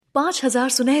5,000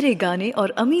 सुनहरे गाने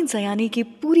और अमीन सयानी की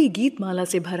पूरी गीत माला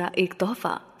से भरा एक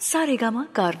तोहफा, सारेगामा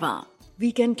कारवां।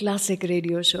 वीकेंड क्लासिक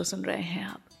रेडियो शो सुन रहे हैं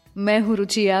आप। मैं हूँ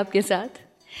रुचि आपके साथ,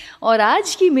 और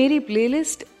आज की मेरी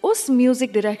प्लेलिस्ट उस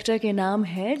म्यूजिक डायरेक्टर के नाम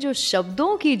है जो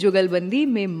शब्दों की जुगलबंदी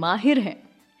में माहिर हैं,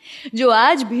 जो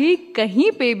आज भी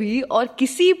कहीं पे भी और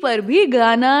किसी पर भी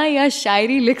गाना या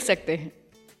शायरी लिख सकते हैं।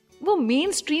 वो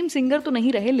मेन स्ट्रीम सिंगर तो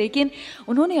नहीं रहे, लेकिन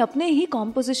उन्होंने अपने ही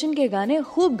कॉम्पोजिशन के गाने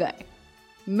खूब गाए।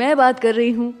 मैं बात कर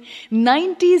रही हूँ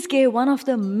 90s के one of the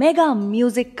mega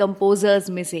music composers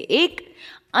में से एक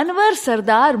अनवर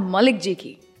सरदार मलिक जी की।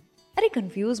 अरे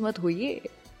कंफ्यूज मत होइए,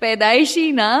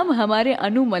 पैदाइशी नाम हमारे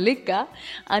अनु मलिक का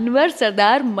अनवर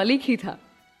सरदार मलिक ही था।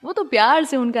 वो तो प्यार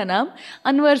से उनका नाम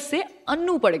अनवर से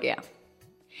अनु पड़ गया।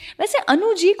 वैसे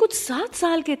अनु जी कुछ 7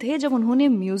 साल के थे जब उन्होंने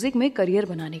म्यूजिक में करियर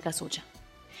बनाने का सोचा।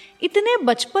 इतने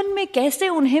बचपन में कैसे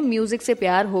उन्हें म्यूजिक से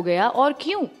प्यार हो गया और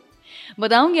क्यों,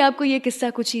 बताऊंगी आपको ये किस्सा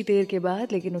कुछ ही देर के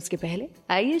बाद। लेकिन उसके पहले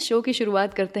आइए शो की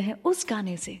शुरुआत करते हैं उस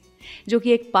गाने से जो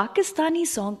कि एक पाकिस्तानी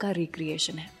सॉन्ग का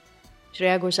रिक्रिएशन है।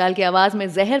 श्रेया घोषाल की आवाज में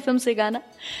जहर फिल्म से गाना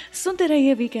सुनते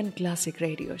रहिए वीकेंड क्लासिक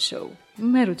रेडियो शो।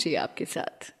 मैं रुचि आपके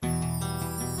साथ।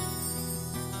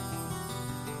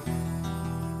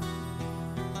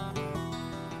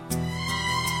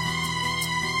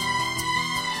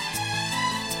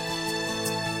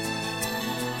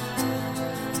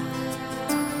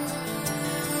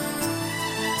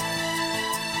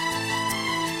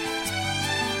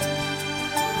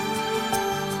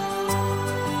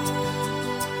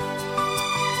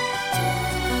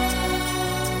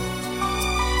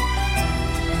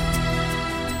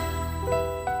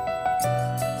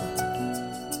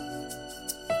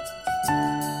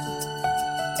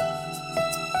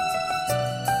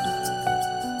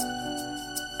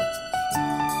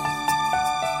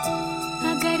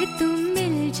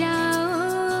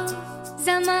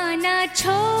 जमाना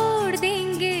छोड़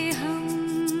देंगे हम,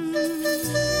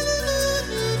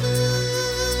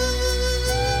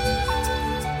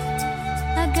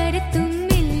 अगर तुम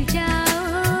मिल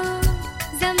जाओ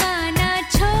जमाना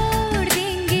छोड़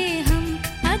देंगे हम,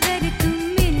 अगर तुम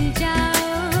मिल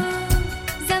जाओ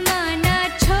जमाना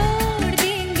छोड़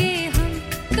देंगे हम,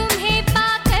 तुम्हें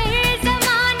पाकर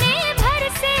जमाने भर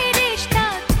से रिश्ता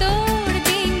तोड़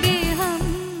देंगे हम,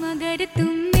 अगर तुम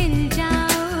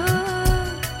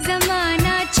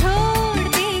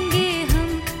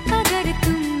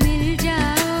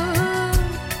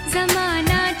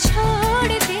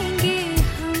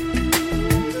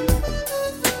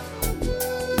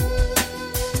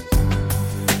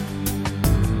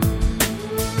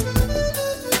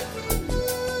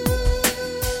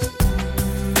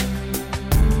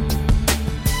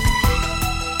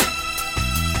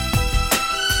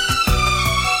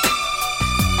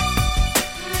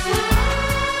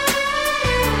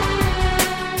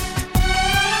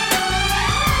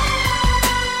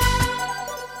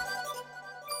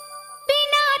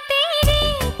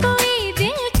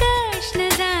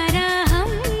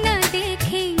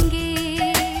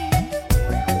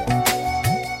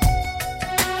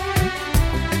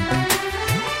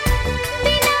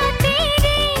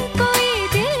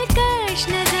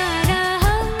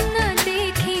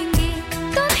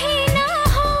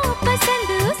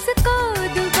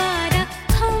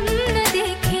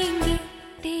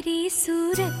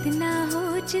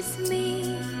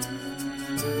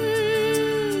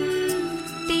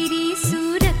तेरी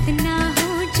सूरत ना हो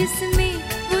जिसमें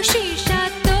वो शीशा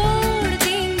तोड़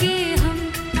देंगे हम,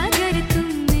 अगर तुम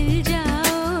मिल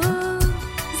जाओ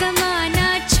जमाना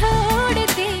छोड़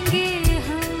देंगे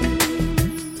हम।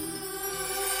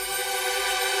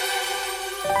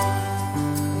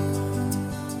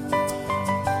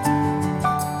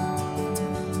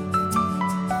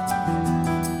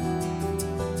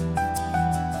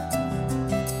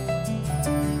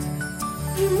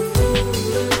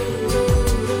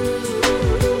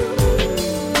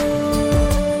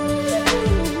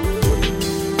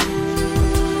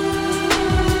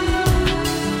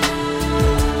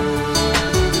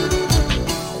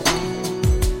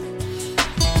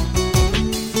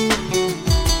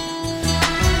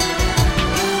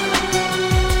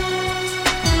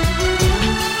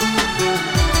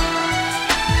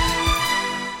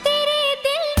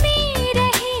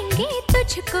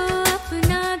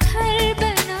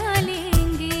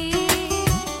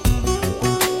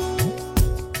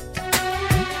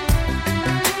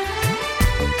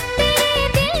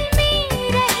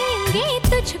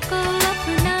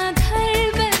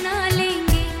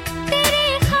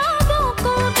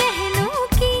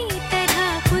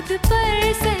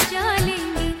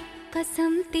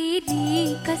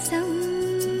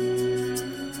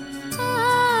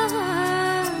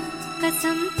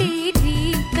 तेरी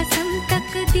कसम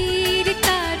तकदीर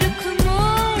का रुख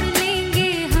मोड़ लेंगे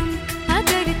हम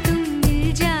अगर तुम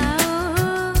मिल जाओ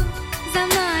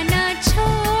जमाना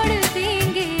छोड़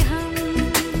देंगे हम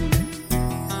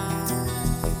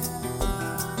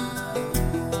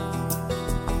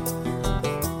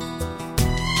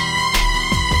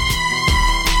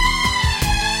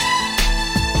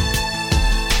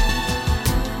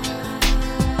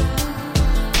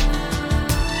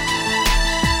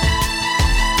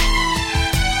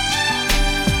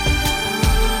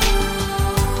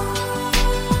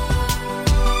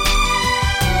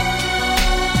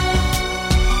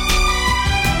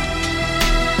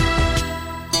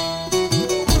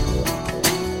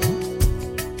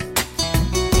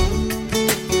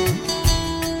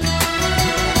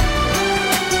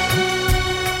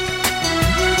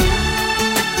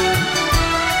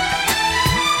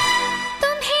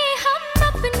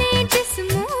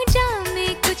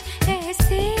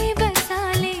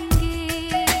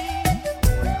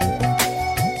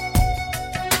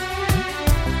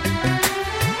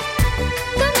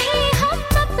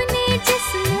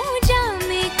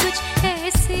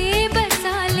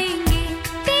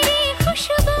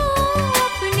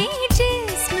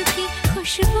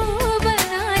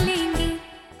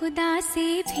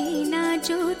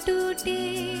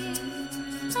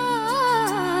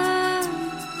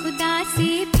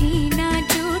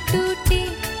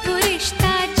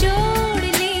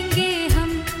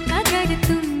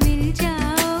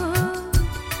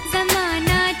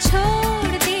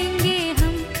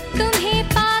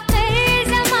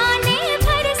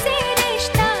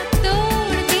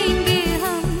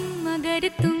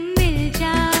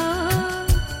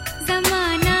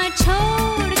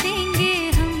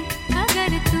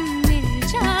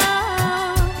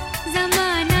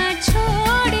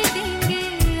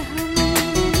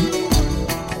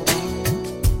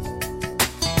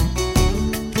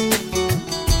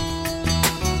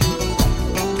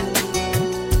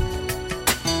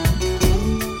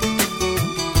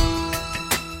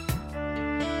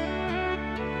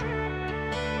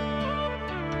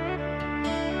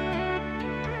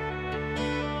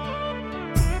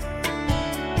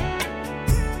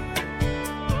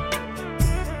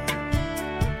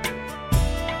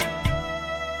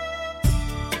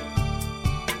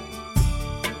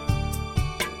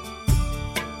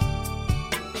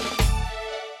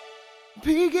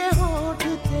भीगे होंठ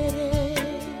तेरे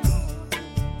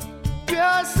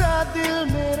प्यासा दिल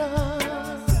मेरा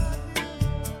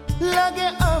लगे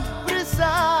अब्र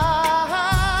सा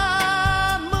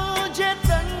मुझे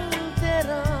तन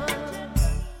तेरा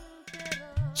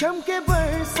चमके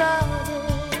बरसा दे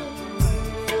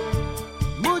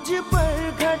मुझ पर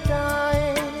घटाए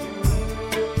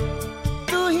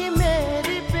तू ही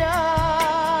मेरी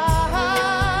प्यास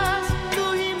तू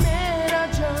ही मेरा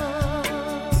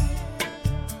जान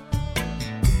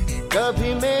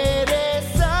कभी मेरे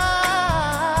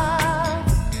साथ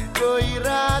कोई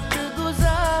रात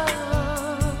गुजार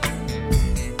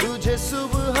तुझे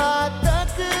सुबह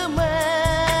तक मैं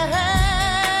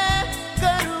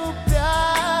करूं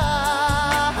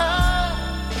प्यार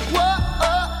वो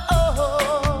ओ ओ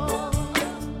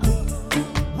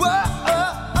वो ओ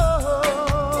ओ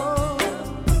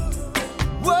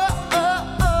वो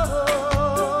ओ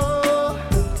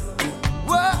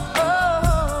वो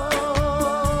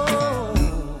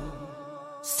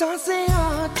सांसें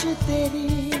आँच तेरी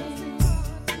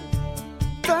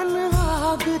तन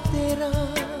आग तेरा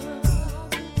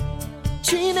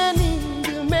छीने नींद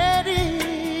मेरी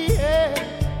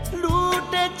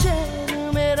लूटे चैन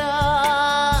मेरा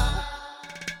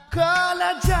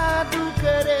काला जादू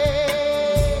करे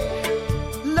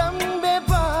लंबे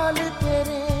बाल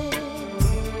तेरे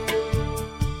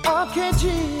आंखें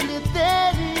झील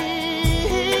तेरी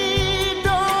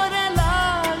डोरे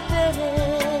लाल तेरे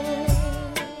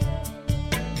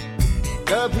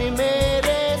कभी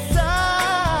मेरे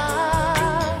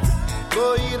साथ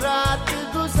कोई रात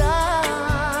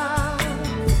गुजार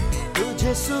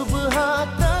तुझे सुबह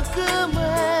तक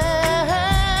मैं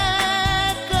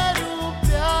करूं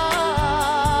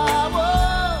प्यार वो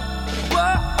ओ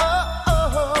ओ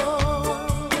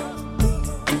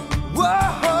वो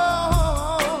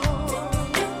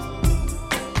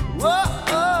वो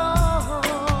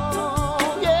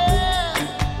yeah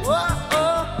वो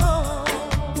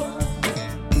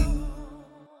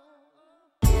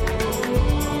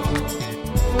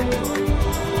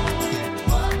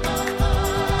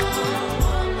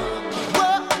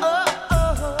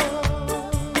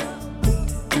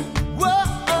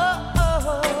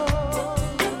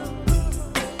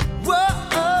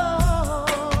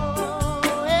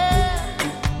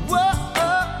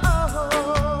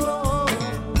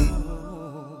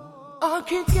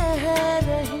आंखें कह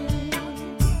रही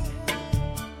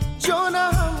जो ना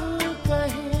हम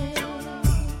कहें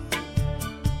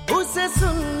उसे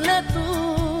सुन ले तू,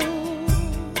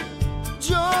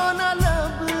 जो ना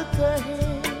लब कहे।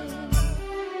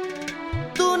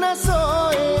 तू न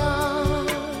सोए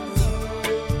आज,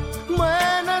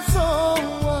 मैं न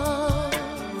सोऊं आज,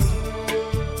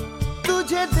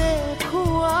 तुझे देखूं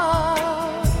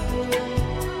आज,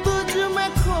 तुझ में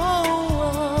खोऊं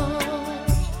आज।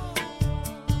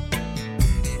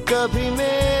 कभी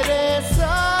मेरे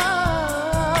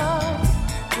साथ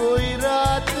कोई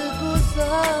रात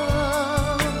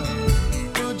गुजार,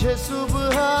 तुझे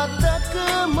सुबह तक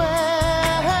मैं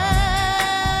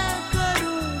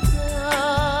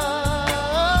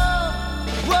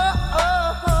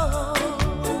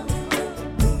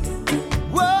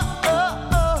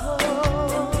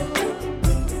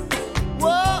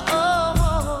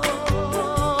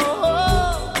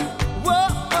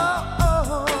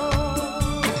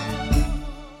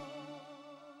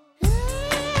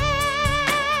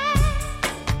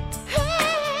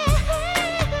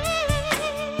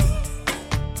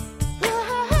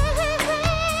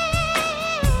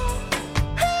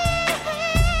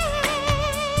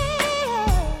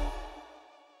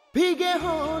भीगे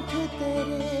होंठ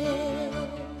तेरे,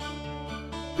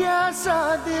 प्यासा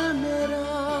दिल मेरा,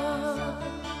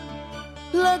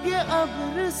 लगे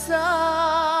अब्र सा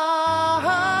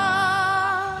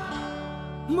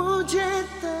मुझे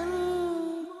तन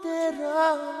तेरा।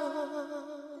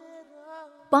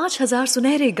 5000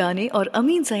 सुनहरे गाने और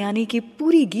अमीन सयानी की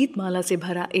पूरी गीत माला से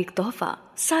भरा एक तोहफा,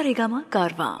 सारेगामा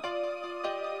कारवां।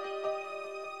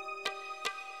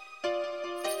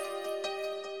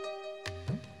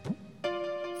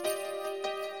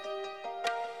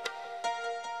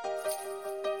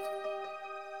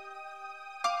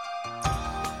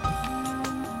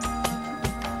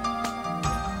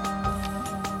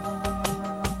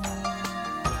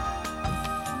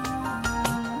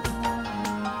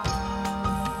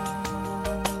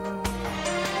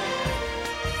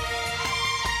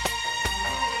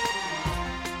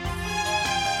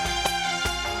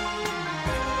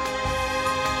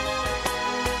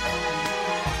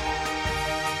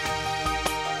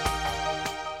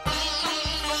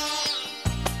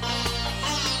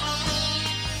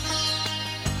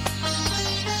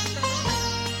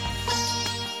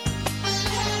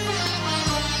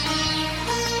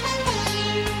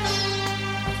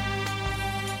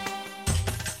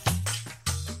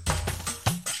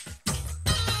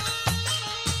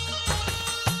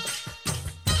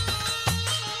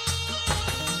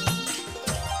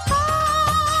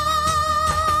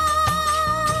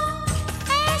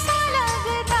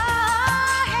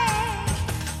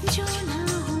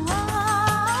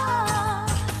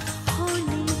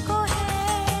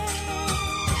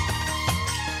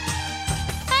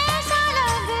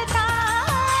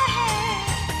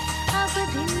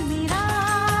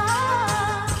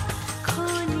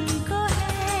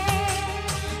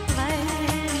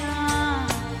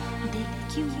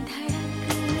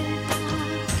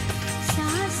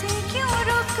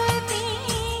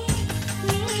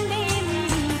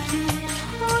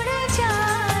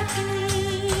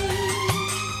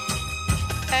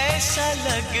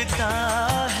 लगता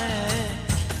है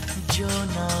जो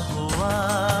ना हुआ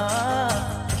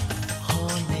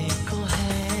होने को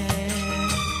है।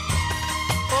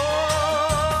 ओ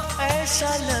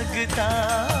ऐसा लगता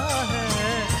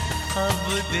है अब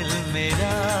दिल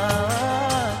मेरा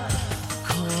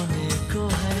खोने को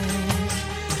है।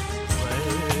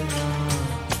 वरना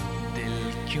दिल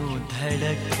क्यों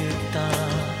धड़कता,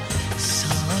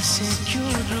 सांसें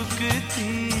क्यों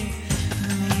रुकती,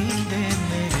 नींदें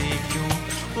मेरी क्यों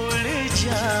उड़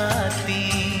जाती।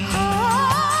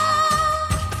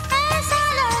 ऐसा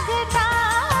लगता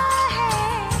है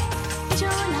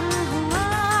जो ना हुआ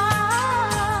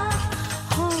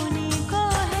होने को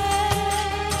है।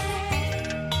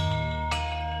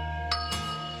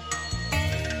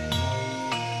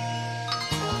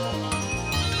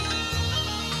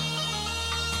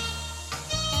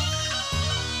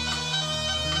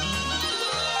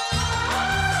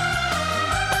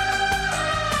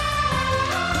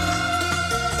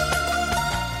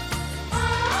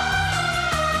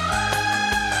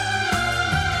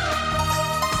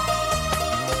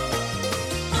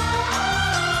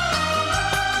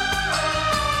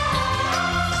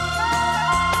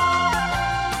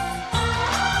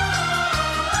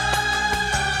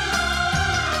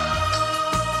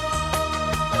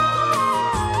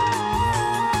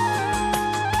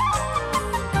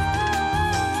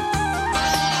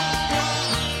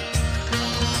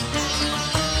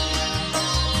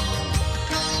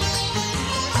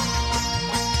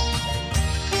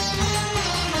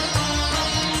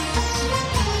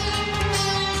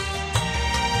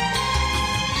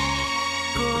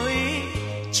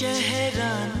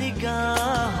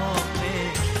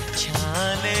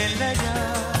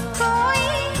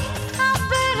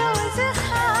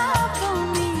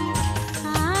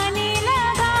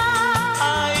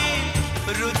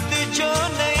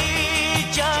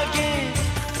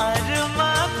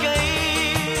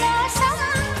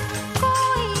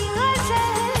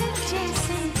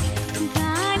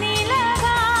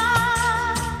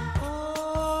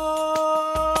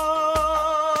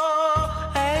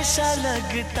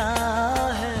 लगता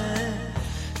है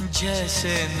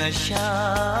जैसे नशा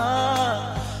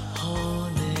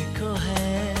होने को है।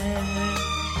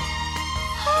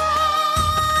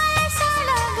 ऐसा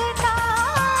लगता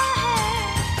है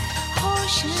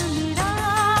होश मेरा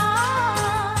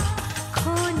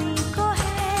खोने को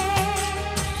है,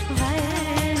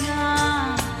 वरना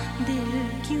दिल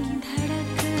क्यों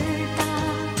धड़कता,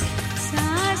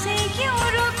 सांसें क्यों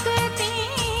रुकती,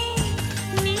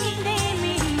 नींदें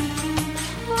मेरी क्यों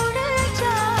उड़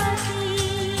जाती।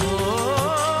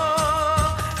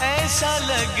 ऐसा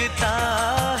लगता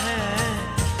है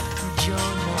जो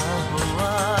ना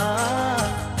हुआ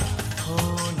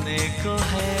होने को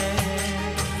है।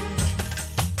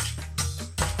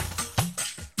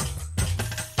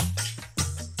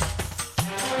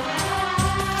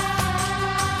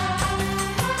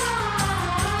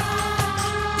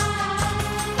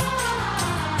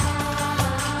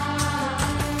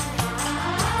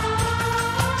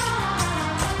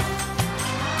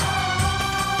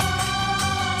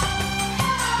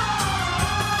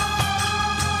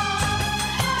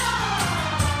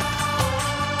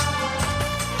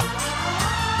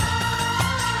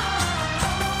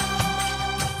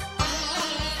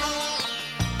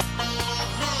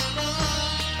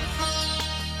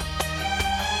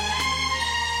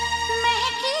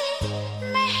 महकी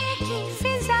महकी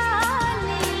फिजा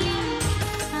ने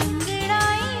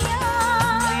अंगड़ाइयाँ,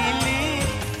 नीली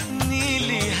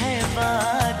नीली है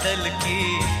बादल की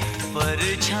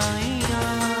परछाइयाँ।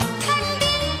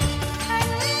 ठंडी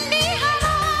ठंडी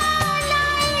हवा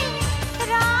लाई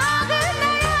राग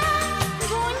नया,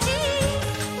 गूंजी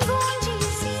गूंजी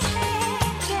सी है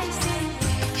जैसे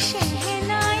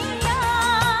शहनाइयाँ।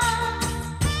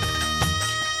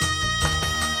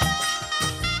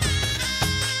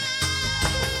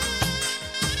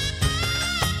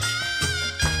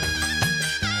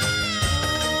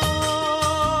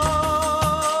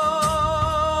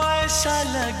 ऐसा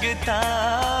लगता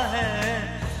है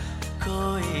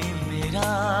कोई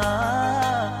मेरा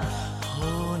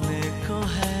होने को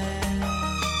है।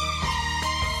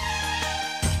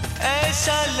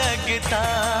 ऐसा लगता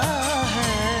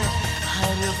है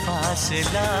हर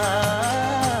फासला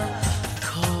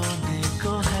खोने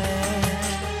को है,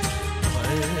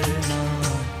 वरना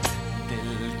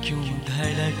दिल क्यों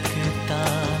धड़कता,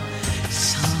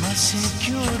 सांसें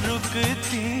क्यों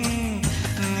रुकती,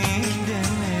 नींद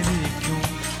मेरी क्यों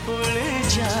उड़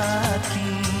जाती।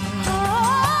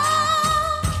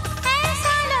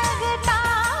 ऐसा लगता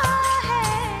है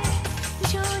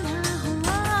जो ना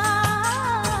हुआ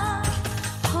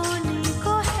होने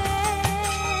को है।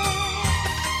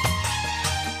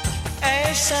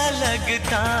 ऐसा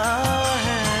लगता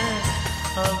है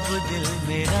अब दिल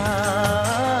मेरा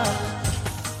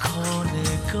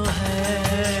खोने को है।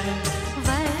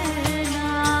 वरना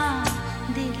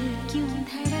दिल क्यों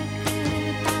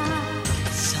धड़कता,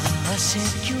 सांसें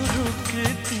क्यों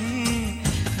रुकती,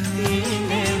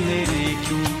 नींदें मेरी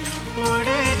क्यों उड़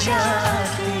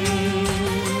जाती।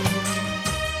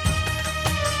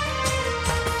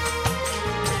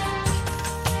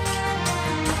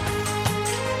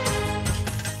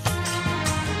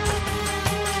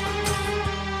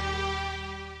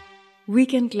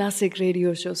 वीकेंड क्लासिक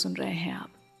रेडियो शो सुन रहे हैं आप।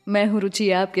 मैं हूं रुचि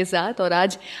आपके साथ और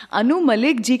आज अनु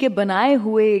मलिक जी के बनाए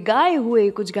हुए गाए हुए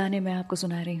कुछ गाने मैं आपको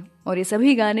सुना रही हूं और ये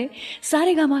सभी गाने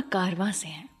सारेगामा कारवां से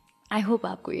हैं। आई होप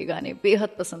आपको ये गाने बेहद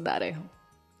पसंद आ रहे हों।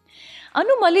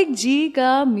 अनु मलिक जी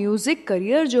का म्यूजिक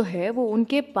करियर जो है वो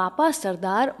उनके पापा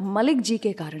सरदार मलिक जी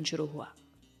के कारण शुरू हुआ।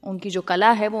 उनकी जो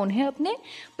कला है वो उन्हें अपने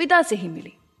पिता से ही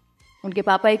मिली। उनके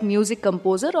पापा एक म्यूजिक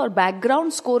कंपोजर और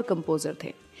बैकग्राउंड स्कोर कंपोजर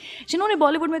थे जिन्होंने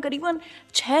बॉलीवुड में करीबन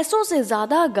 600 से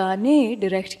ज़्यादा गाने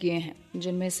डायरेक्ट किए हैं,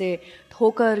 जिनमें से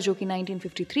ठोकर जो कि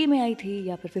 1953 में आई थी,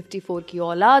 या फिर 54 की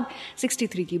औलाद,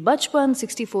 63 की बचपन,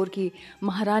 64 की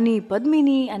महारानी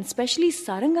पद्मिनी एंड स्पेशली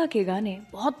सारंगा के गाने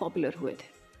बहुत पॉपुलर हुए थे।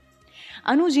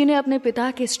 अनु जी ने अपने पिता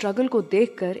के स्ट्रगल को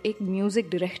देखकर एक म्यूजिक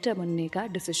डायरेक्टर बनने का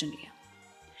डिसीजन लिया।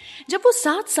 जब वो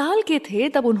 7 साल के थे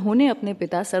तब उन्होंने अपने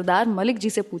पिता सरदार मलिक जी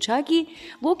से पूछा कि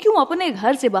वो क्यों अपने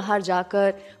घर से बाहर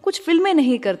जाकर कुछ फिल्में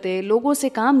नहीं करते, लोगों से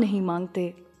काम नहीं मांगते।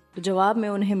 तो जवाब में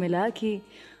उन्हें मिला कि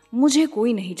मुझे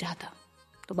कोई नहीं चाहता,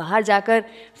 तो बाहर जाकर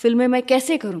फिल्में मैं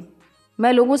कैसे करूं?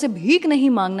 मैं लोगों से भीख नहीं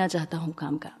मांगना चाहता हूं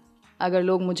काम का। अगर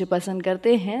लोग मुझे पसंद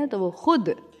करते हैं तो वो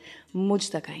खुद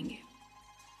मुझ तक आएंगे।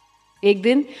 एक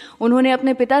दिन उन्होंने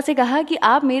अपने पिता से कहा कि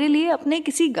आप मेरे लिए अपने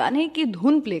किसी गाने की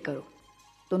धुन प्ले करो।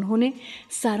 तो उन्होंने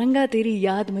सारंगा तेरी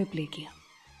याद में प्ले किया।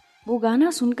 वो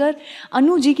गाना सुनकर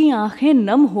अनु जी की आंखें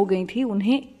नम हो गई थी,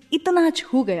 उन्हें इतना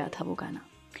छू गया था वो गाना।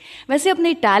 वैसे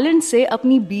अपने टैलेंट से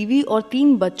अपनी बीवी और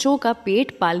 3 बच्चों का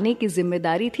पेट पालने की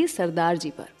जिम्मेदारी थी सरदार जी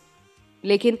पर।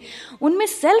 लेकिन उनमें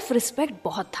सेल्फ रिस्पेक्ट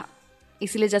बहुत था।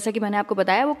 इसलिए जैसा कि मैंने आपको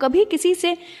बताया, वो कभी किसी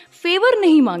से फेवर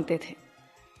नहीं मांगते थे।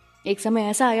 एक समय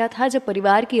ऐसा आया था जब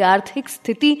परिवार की आर्थिक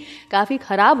स्थिति काफ़ी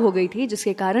खराब हो गई थी,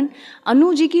 जिसके कारण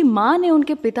अनु जी की माँ ने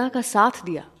उनके पिता का साथ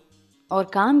दिया और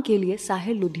काम के लिए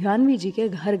साहिर लुधियानवी जी के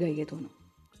घर गए ये दोनों।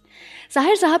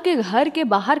 साहिर साहब के घर के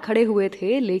बाहर खड़े हुए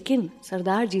थे, लेकिन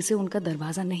सरदार जी से उनका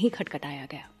दरवाज़ा नहीं खटखटाया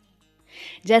गया।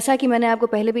 जैसा कि मैंने आपको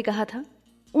पहले भी कहा था,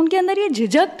 उनके अंदर ये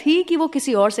झिझक थी कि वो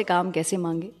किसी और से काम कैसे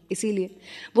मांगे। इसीलिए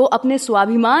वो अपने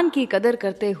स्वाभिमान की कदर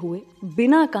करते हुए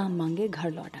बिना काम मांगे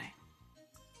घर लौट आए।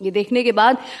 ये देखने के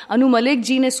बाद अनु मलिक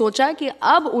जी ने सोचा कि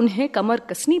अब उन्हें कमर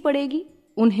कसनी पड़ेगी,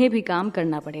 उन्हें भी काम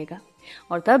करना पड़ेगा,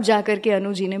 और तब जाकर के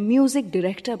अनु जी ने म्यूजिक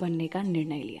डायरेक्टर बनने का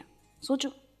निर्णय लिया।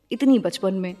 सोचो, इतनी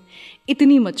बचपन में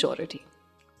इतनी मैच्योरिटी।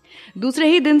 दूसरे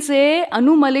ही दिन से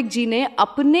अनु मलिक जी ने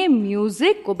अपने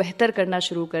म्यूजिक को बेहतर करना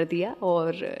शुरू कर दिया,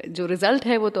 और जो रिजल्ट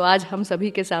है वो तो आज हम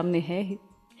सभी के सामने है ही।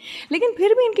 लेकिन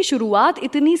फिर भी इनकी शुरुआत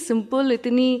इतनी सिंपल,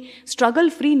 इतनी स्ट्रगल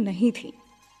फ्री नहीं थी।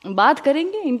 बात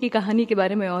करेंगे इनकी कहानी के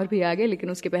बारे में और भी आगे, लेकिन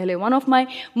उसके पहले one of my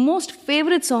most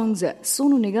favourite songs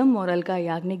Sonu Nigam और अलका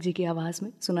याग्निक जी की आवाज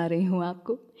में सुना रही हूँ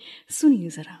आपको। सुनिए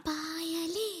जरा।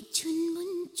 पायले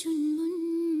चुनमुन चुनमुन,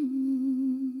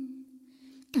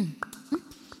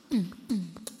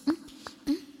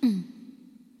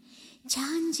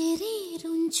 झांझरे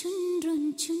रुंझुन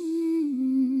रुंझुन,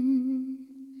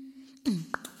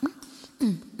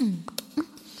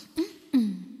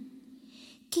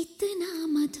 कितना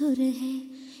मधुर है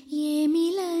ये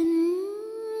मिलन।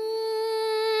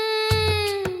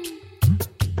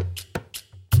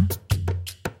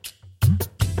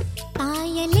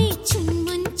 पायले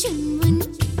चुनमुन चुनमुन,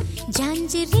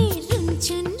 झांझरे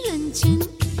रुंझुन रुंझुन,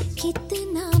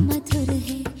 कितना मधुर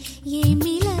है ये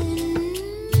मिलन।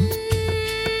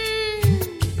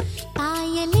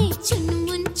 पायले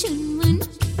चुनमुन चुनमुन,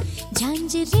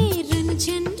 झांझरे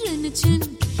रुंझुन रुंझुन,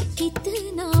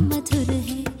 कितना मधुर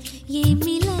है ये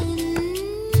मिलन।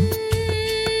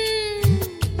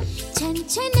 छन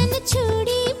छनन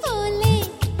चूड़ी बोले,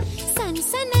 सन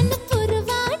सनन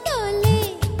पुरवा डोले,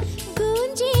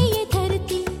 गूंजे ये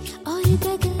धरती और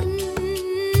गगन।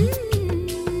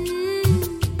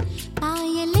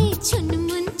 पायले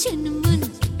चुनमुन चुनमुन,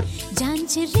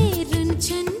 झांझरे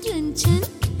रुंझुन रुंझुन,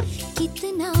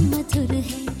 कितना मधुर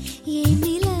है ये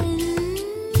मिलन।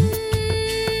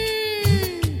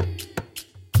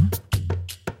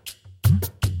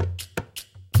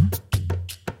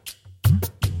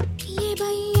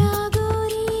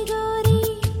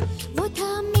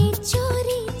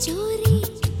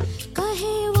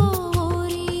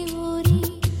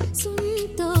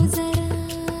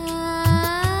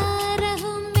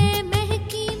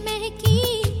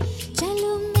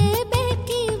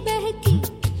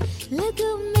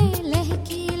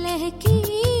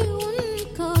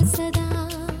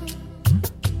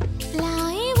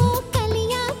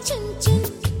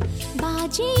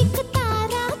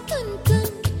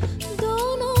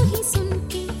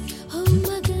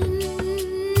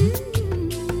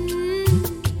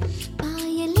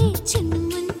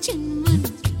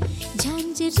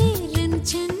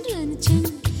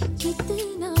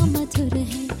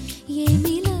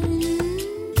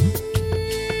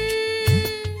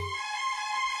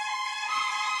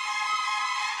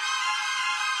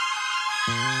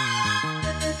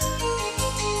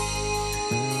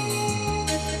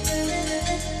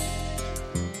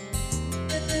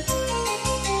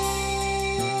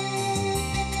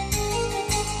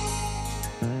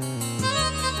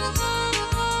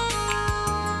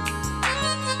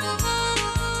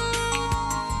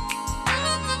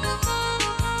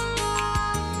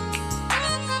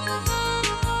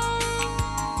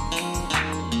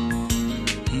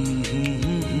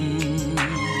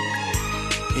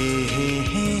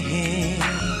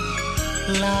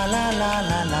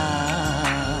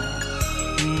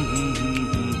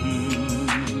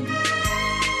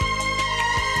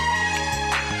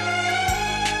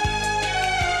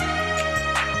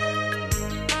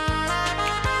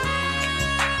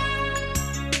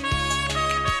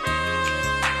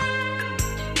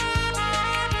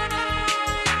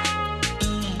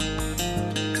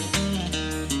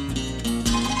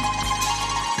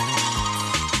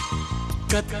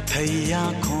 कथई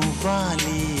आंखों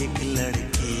वाली एक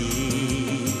लड़की,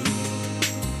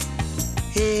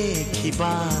 एक ही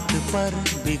बात पर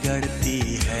बिगड़ती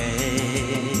है।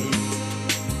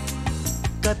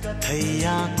 कथई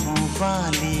आंखों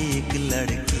वाली एक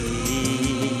लड़की,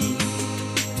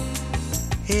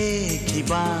 एक ही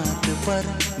बात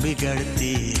पर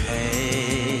बिगड़ती है।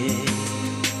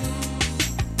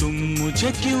 तुम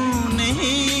मुझे क्यों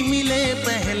नहीं मिले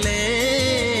पहले,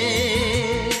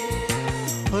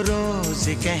 रोज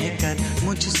कहकर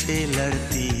मुझसे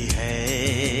लड़ती है।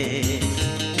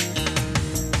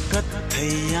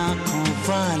 कत्थई आंखों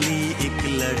वाली एक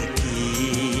लड़की,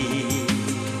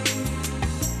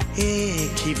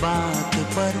 एक ही बात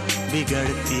पर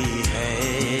बिगड़ती है।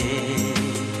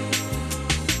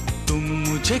 तुम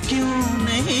मुझे क्यों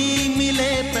नहीं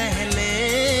मिले पहले,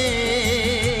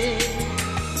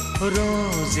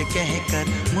 रोज कहकर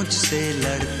मुझसे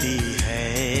लड़ती है।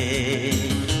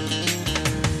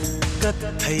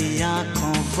 कत्थई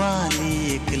आंखों वाली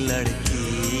एक लड़की,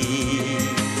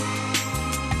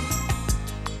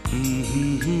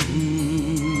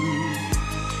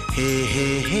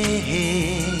 हे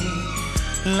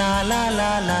ला ला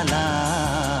ला ला ला।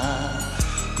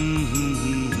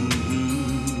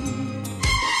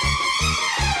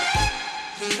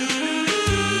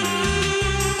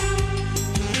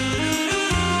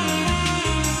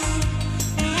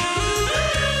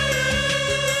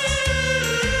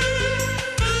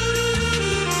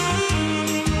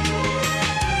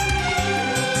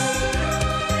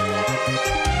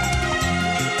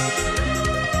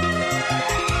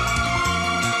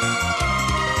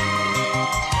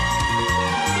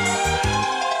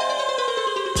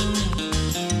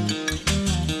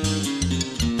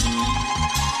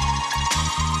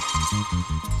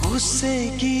 गुस्से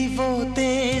की वो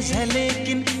तेज है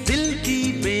लेकिन दिल की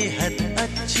बेहद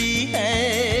अच्छी है।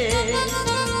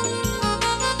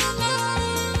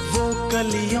 वो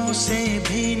कलियों से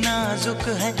भी नाजुक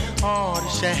है और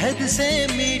शहद से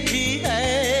मीठी है।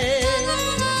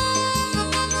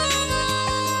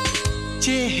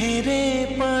 चेहरे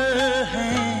पर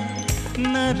है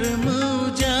नरम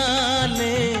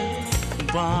उजाले,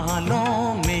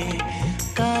 बालों में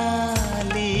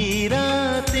काली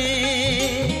रातें।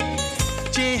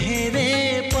 चेहरे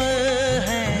पर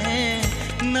है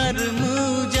नरम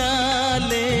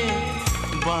उजाले,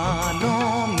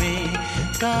 बालों में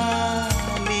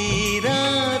काली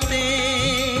रातें।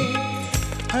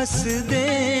 हंस दे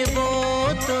वो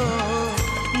तो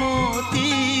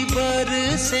मोती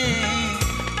बरसे,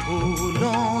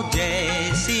 फूलों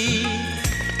जैसी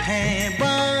हैं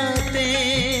बातें।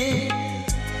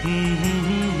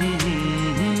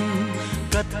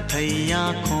 कत्थई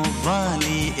आंखों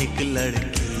वाली एक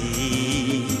लड़की,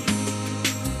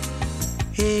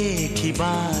 एक ही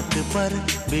बात पर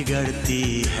बिगड़ती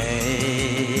है।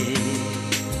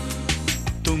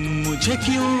 तुम मुझे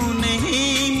क्यों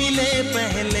नहीं मिले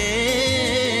पहले,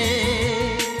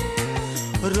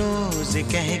 रोज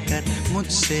कहकर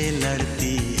मुझसे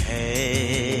लड़ती है।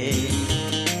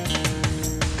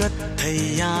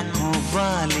 कत्थई आंखों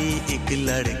वाली एक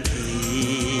लड़की,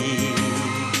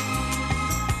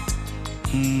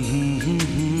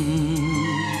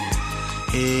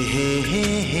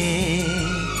 हे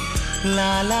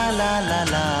ला ला ला ला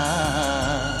ला।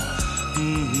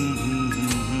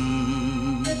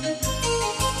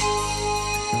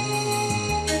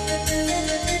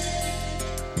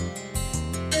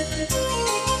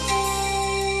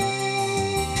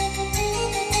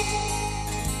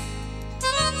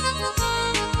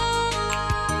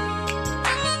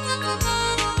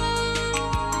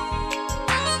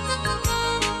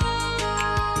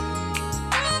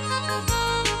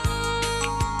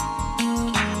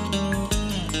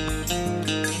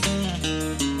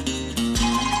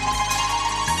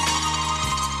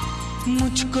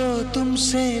 मुझको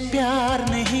तुमसे प्यार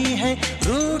नहीं है,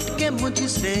 रूठ के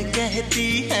मुझसे कहती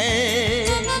है।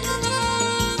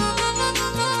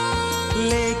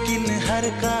 लेकिन हर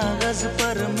कागज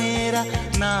पर मेरा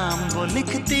नाम वो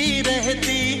लिखती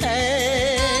रहती है।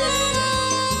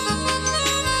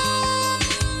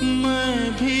 मैं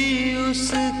भी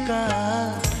उसका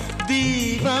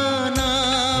दीवाना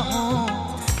हूँ,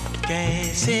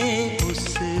 कैसे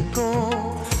उसको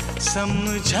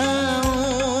समझाऊं।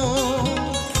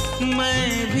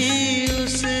 मैं भी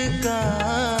उसका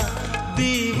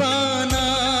दीवाना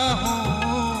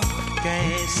हूँ,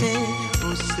 कैसे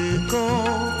उसको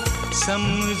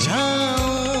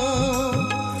समझाऊं।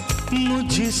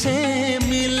 मुझसे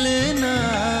मिलना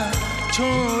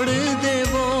छोड़ दे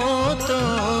वो तो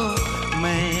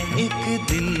मैं एक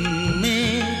दिन में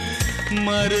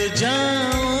मर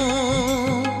जाऊं।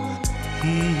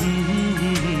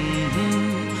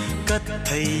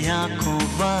 कत्थई आंखों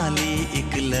वाली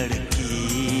एक लड़की,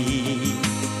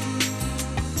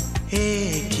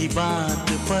 एक ही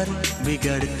बात पर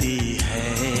बिगड़ती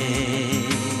है।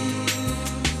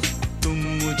 तुम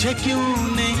मुझे क्यों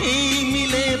नहीं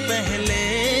मिले पहले,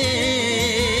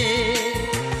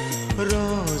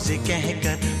 रोज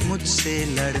कहकर मुझसे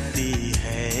लड़ती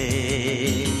है।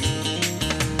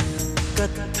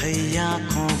 कत्थई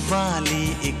आंखों वाली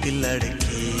एक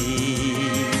लड़की,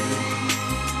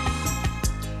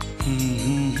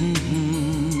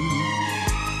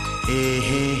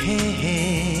 हे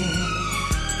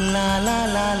ला ला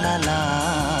ला ला ला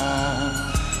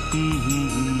हे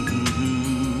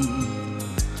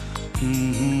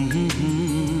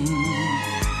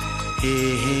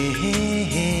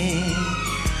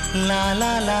ला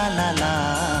ला ला ला ला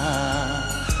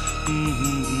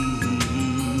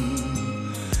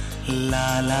ला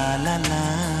ला ला ला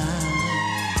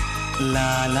ला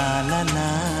ला ला ला।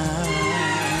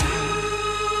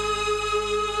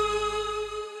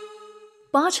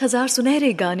 5000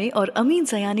 सुनहरे गाने और अमीन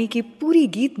सयानी की पूरी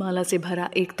गीत माला से भरा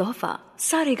एक तोहफा,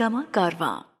 सारेगामा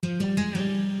कारवां।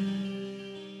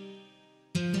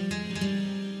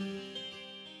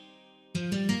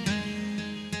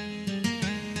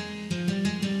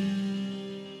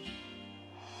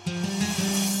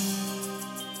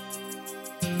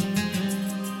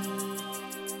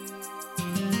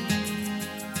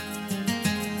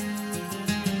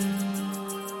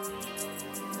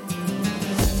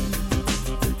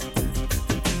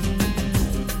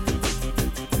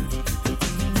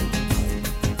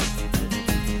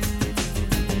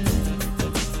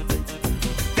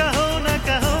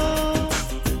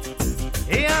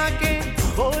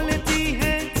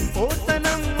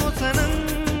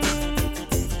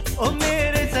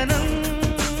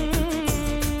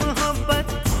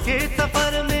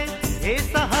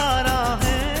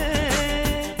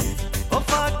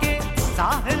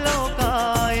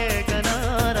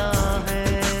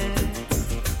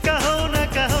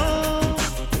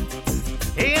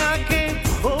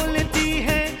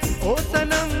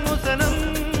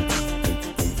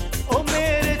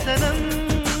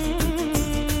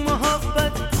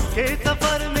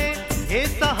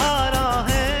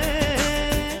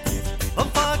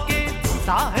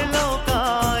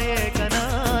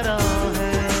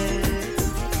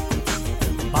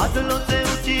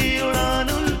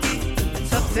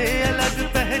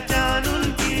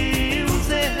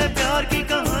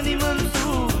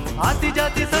 आती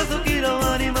जाती सांसों की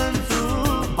रवानी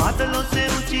मंसूर, बादलों से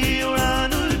ऊंची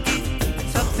उड़ान उनकी,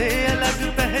 सबसे अलग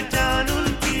पहचान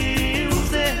उनकी,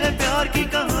 उनसे है प्यार की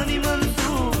कहानी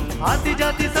मंसूर, आती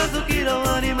जाती सांसों की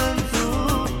रवानी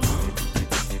मंसूर।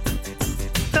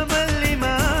 तमल्ली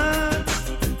मां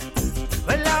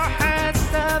वला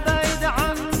हत्ता बैद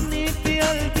अन्नी फी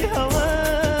क़ल्बी हवा,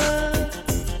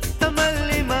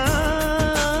 तमल्ली मां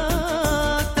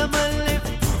तमल्ली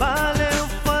बाले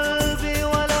क़ल्बी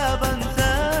वला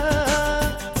बंसा,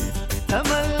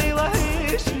 तमल्ली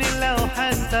वहीशनी लौ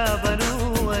हत्ता बनू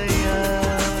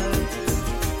वयाक।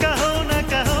 कहो न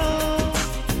कहो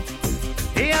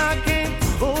ये आंखें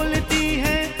बोलती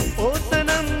हैं ओ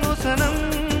सनम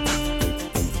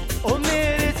ओ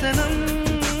मेरे सनम,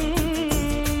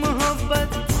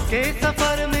 मोहब्बत के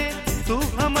सफर में तू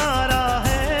हमारा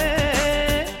है,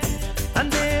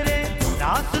 अंधेरे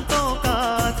रास्तों का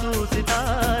तू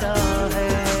सितारा है।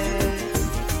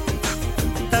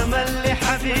 तमल्ली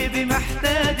हबीबी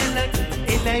محتاج لك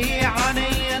إلي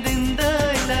عني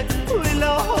دنداي لك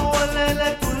ولو هو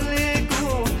لك كل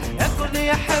يكون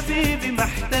يا حبيبي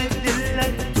محتاج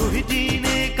لك तू ही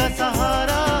जीने का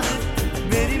सहारा है,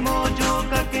 मेरी मौजों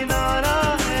का किनारा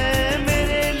है,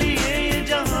 मेरे लिए ये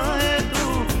जहां है तू,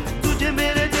 तुझे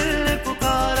मेरे दिल ने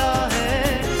पुकारा है।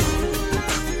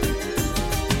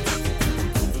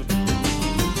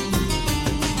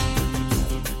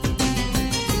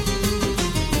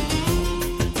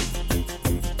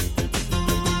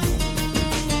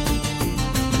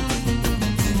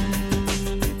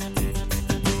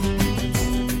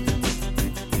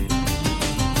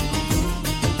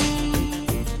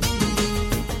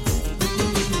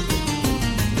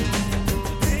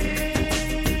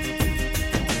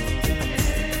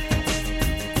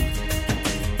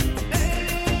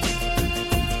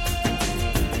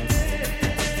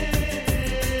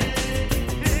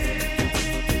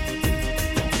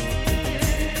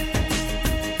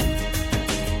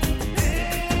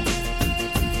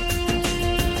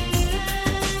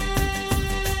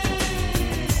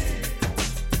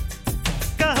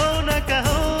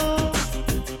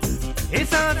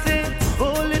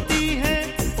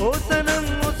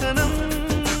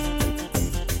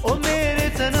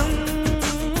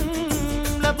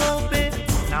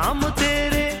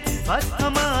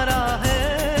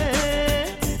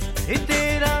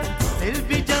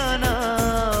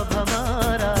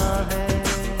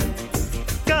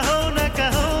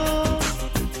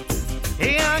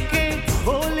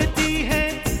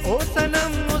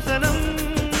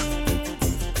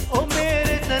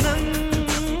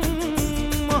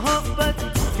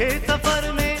 के सफर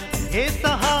में ये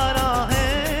सहारा है,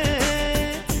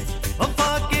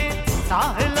 वफा के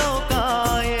साहिलों का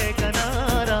ये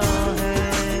किनारा है।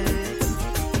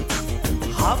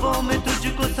 ख्वाबों में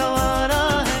तुझको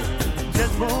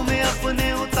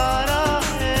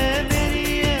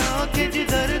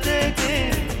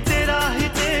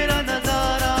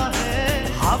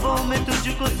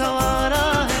तुझको संवारा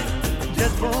है,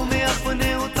 जज्बों में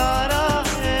अपने उतारा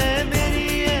है। मेरी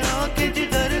ये आंखें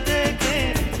जिधर देखे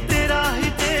तेरा ही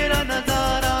तेरा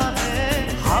नजारा है।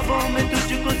 ख्वाबों में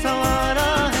तुझको संवारा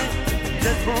है,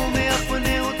 जज्बों में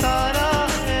अपने उतारा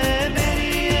है।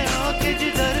 मेरी ये आंखें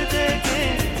जिधर देखे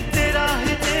तेरा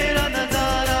ही तेरा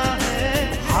नजारा है।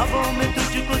 ख्वाबों में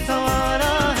तुझको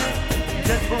संवारा है,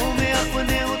 जज्बों में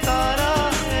अपने उतारा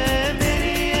है।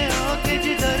 मेरी ये आंखें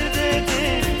जिधर देखे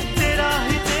तेरा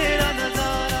ही तेरा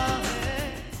नजारा है।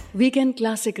 वीकेंड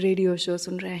क्लासिक रेडियो शो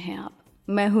सुन रहे हैं आप।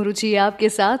 मैं हूं रुचि आपके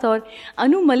साथ और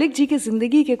अनु मलिक जी की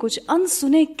जिंदगी के कुछ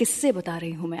अनसुने किस्से बता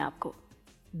रही हूं मैं आपको।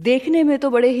 देखने में तो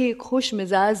बड़े ही खुश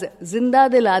मिजाज जिंदा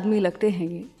दिल आदमी लगते हैं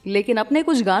ये, लेकिन अपने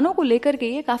कुछ गानों को लेकर के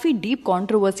ये काफी डीप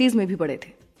कंट्रोवर्सीज में भी पड़े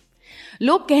थे।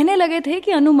 लोग कहने लगे थे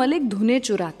कि अनु मलिक धुनें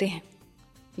चुराते हैं,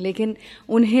 लेकिन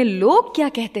उन्हें लोग क्या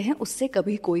कहते हैं उससे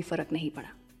कभी कोई फर्क नहीं पड़ा,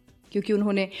 क्योंकि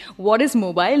उन्होंने व्हाट इज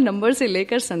मोबाइल नंबर से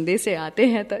लेकर संदेशे आते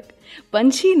हैं तक,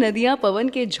 पंछी नदियां पवन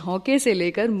के झोंके से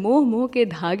लेकर मोह मोह के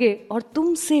धागे और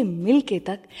तुमसे मिलके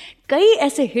तक कई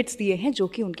ऐसे हिट्स दिए हैं जो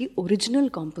कि उनकी ओरिजिनल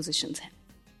कॉम्पोजिशंस हैं।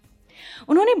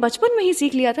 उन्होंने बचपन में ही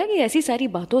सीख लिया था कि ऐसी सारी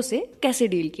बातों से कैसे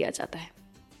डील किया जाता है।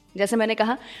 जैसे मैंने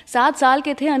कहा, 7 साल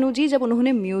के थे अनु जी जब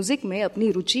उन्होंने म्यूजिक में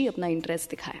अपनी रुचि, अपना इंटरेस्ट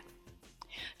दिखाया।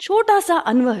 छोटा सा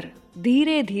अनवर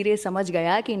धीरे धीरे समझ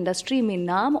गया कि इंडस्ट्री में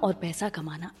नाम और पैसा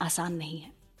कमाना आसान नहीं है।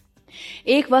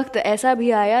 एक वक्त ऐसा भी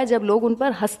आया जब लोग उन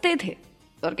पर हंसते थे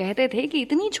और कहते थे कि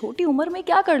इतनी छोटी उम्र में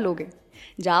क्या कर लोगे,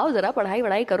 जाओ जरा पढ़ाई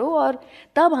वढ़ाई करो और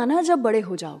तब आना जब बड़े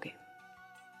हो जाओगे।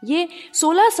 ये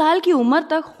 16 साल की उम्र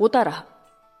तक होता रहा,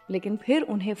 लेकिन फिर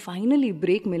उन्हें फाइनली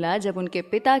ब्रेक मिला जब उनके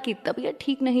पिता की तबीयत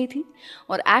ठीक नहीं थी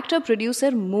और एक्टर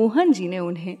प्रोड्यूसर मोहन जी ने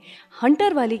उन्हें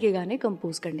हंटर वाली के गाने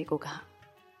कंपोज करने को कहा।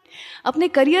 अपने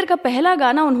करियर का पहला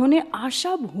गाना उन्होंने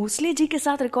आशा भोसले जी के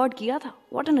साथ रिकॉर्ड किया था।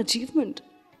 What an achievement.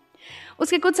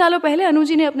 उसके कुछ सालों पहले अनु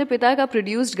जी ने अपने पिता का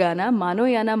प्रोड्यूस्ड गाना मानो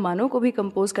या ना मानो को भी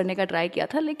कंपोज करने का ट्राई किया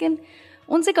था, लेकिन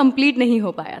उनसे कंप्लीट नहीं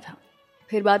हो पाया था।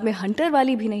 फिर बाद में हंटर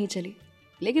वाली भी नहीं चली,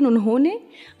 लेकिन उन्होंने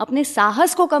अपने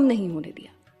साहस को कम नहीं होने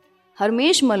दिया।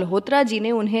 हरमेश मल्होत्रा जी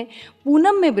ने उन्हें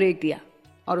पूनम में ब्रेक दिया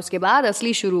और उसके बाद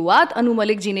असली शुरुआत अनु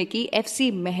मलिक जी ने की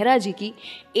FC मेहरा जी की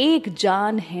एक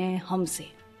जान है हमसे।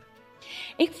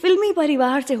 एक फिल्मी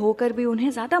परिवार से होकर भी उन्हें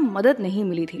ज्यादा मदद नहीं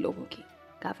मिली थी लोगों की,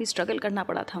 काफी स्ट्रगल करना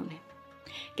पड़ा था उन्हें।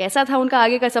 कैसा था उनका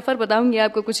आगे का सफर बताऊंगी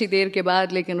आपको कुछ ही देर के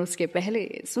बाद, लेकिन उसके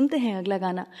पहले सुनते हैं अगला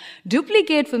गाना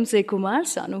डुप्लीकेट फिल्म से कुमार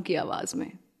सानू की आवाज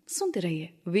में। सुनते रहिए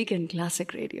वीकेंड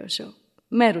क्लासिक रेडियो शो।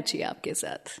 मैं रुचि आपके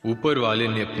साथ। ऊपर वाले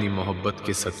ने अपनी मोहब्बत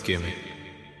के सदके में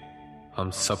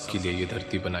हम सब के लिए ये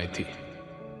धरती बनाई थी,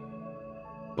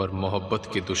 पर मोहब्बत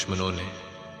के दुश्मनों ने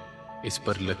इस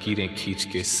पर लकीरें खींच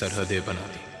के सरहदें बना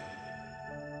दी।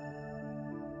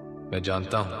 मैं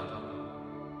जानता हूं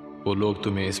वो लोग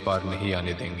तुम्हें इस पार नहीं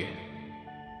आने देंगे,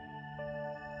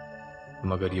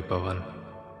 मगर ये पवन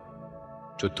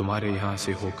जो तुम्हारे यहां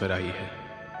से होकर आई है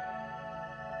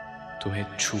तुम्हें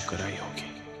छू कर आई होगी।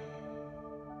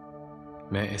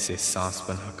 मैं इसे सांस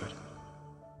बनाकर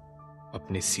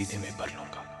अपने सीने में भर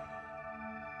लूंगा।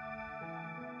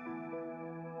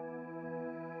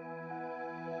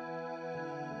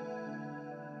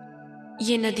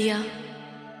 ये नदियां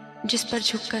जिस पर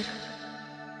झुककर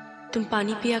तुम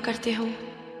पानी पिया करते हो,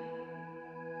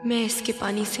 मैं इसके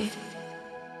पानी से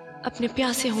अपने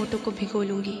प्यासे होठों को भिगो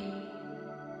लूंगी।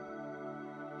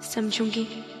 समझूंगी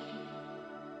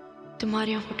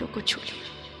तुम्हारे होठों को छू लिया।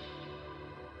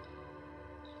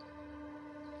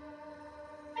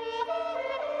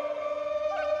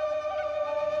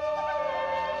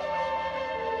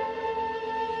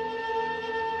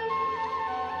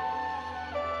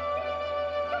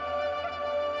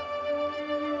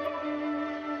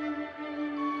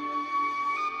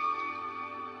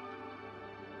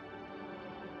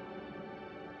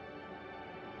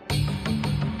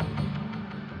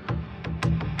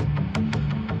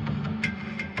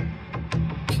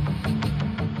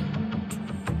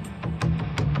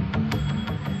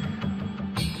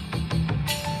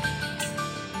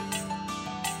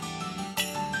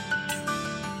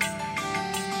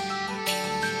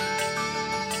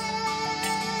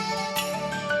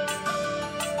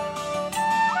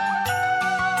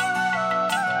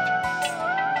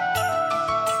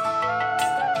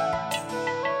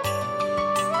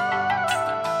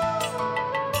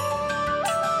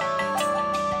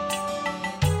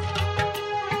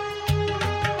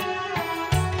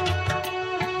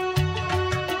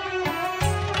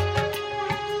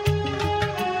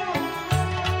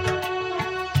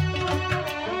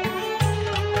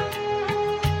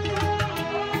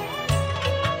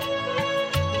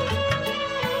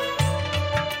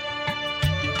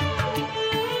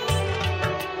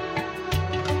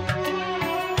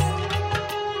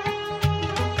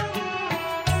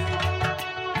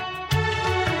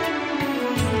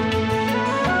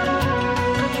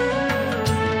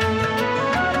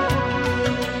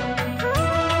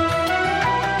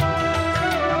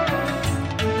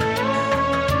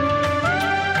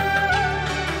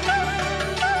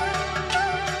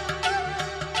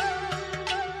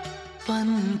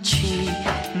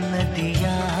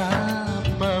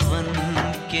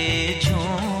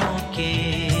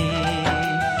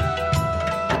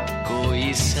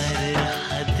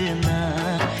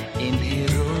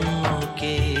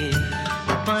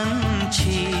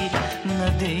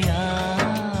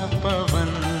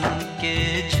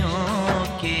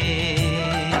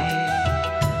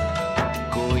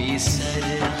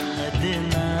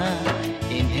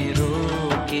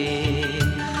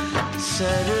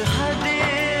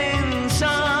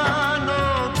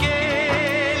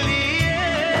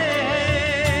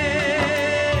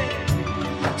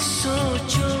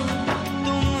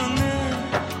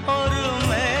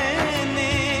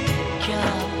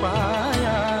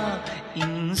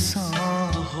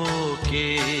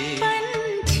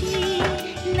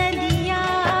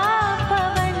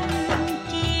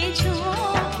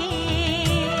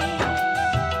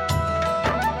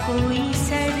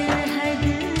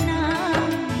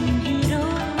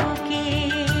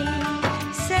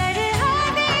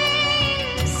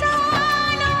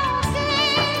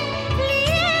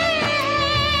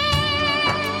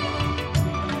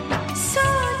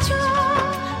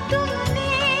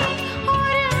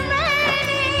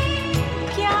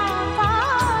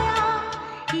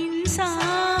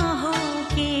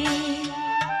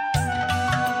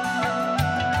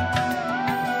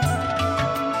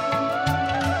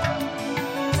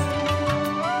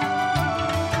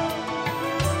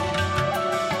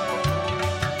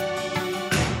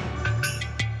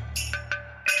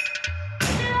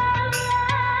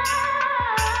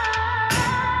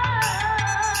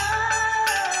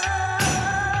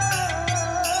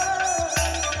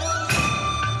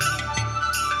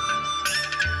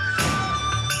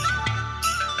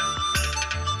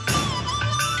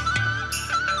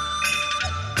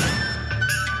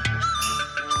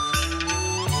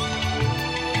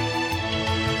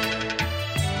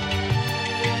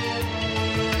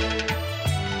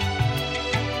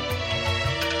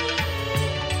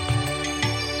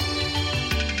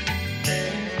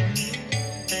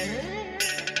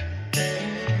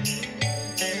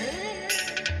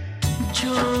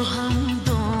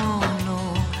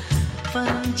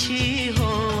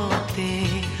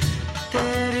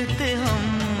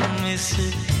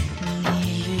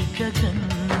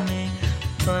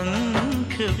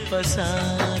 पंख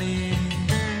पसारे।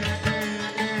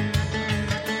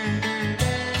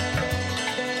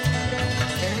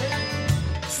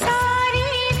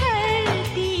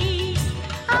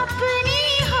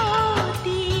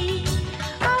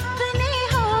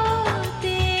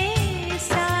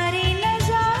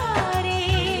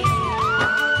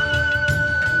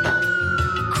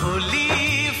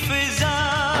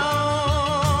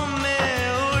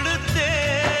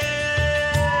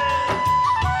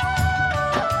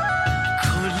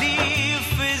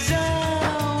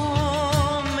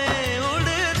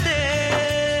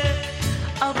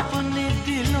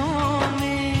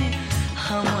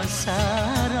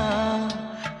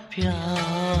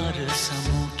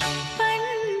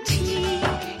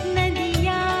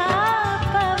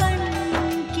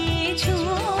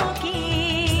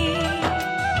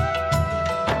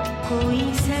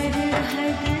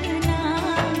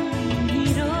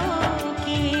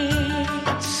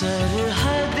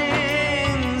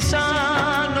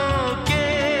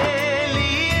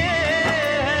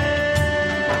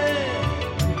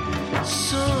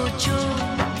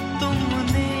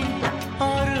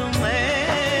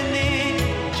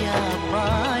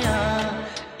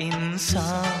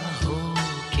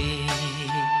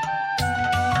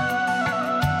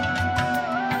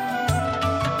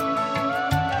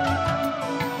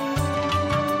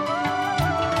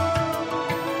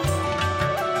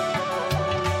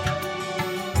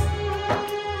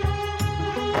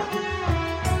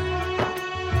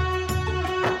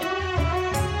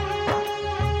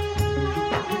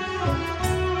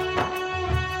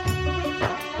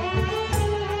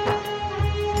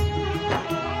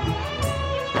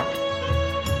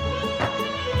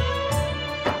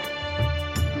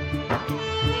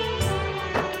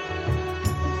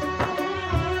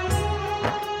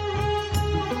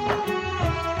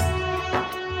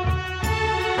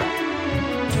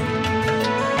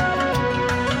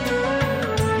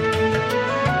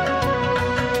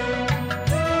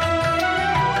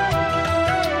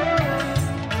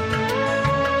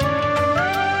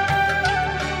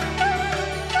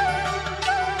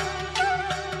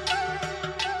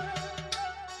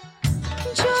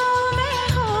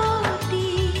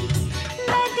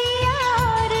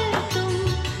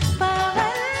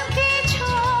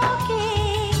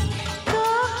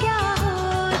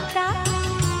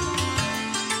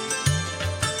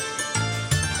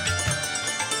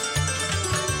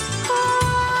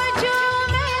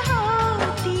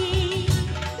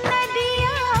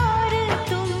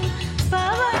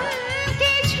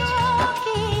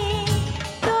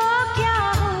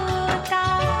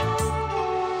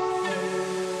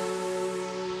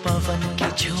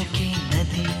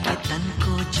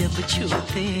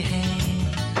 छूते हैं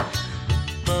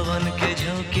पवन के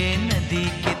झोंके नदी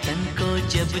के तन को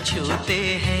जब छूते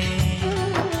हैं,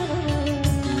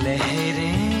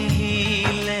 लहरें ही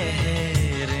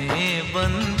लहरें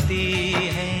बनती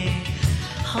हैं।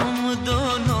 हम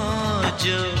दोनों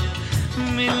जो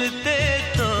मिलते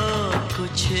तो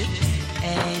कुछ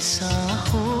ऐसा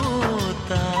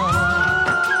होता।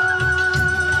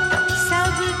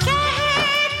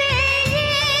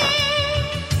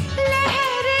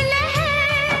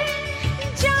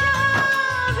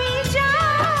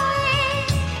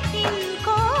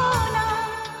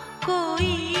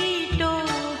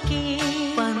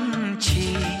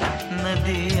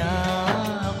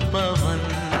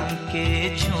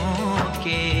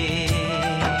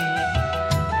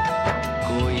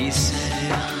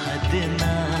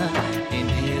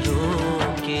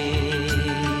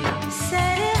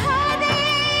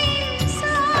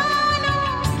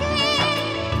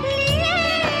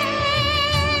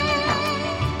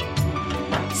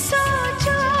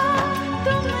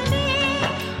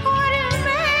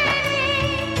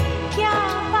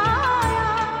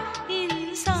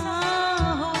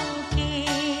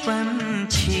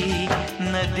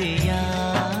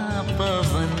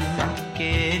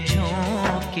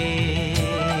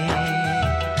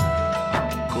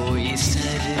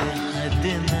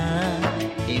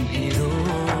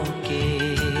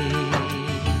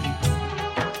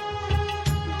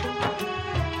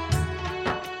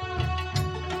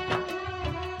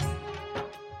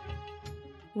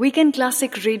 वीकेंड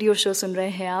क्लासिक रेडियो शो सुन रहे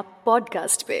हैं आप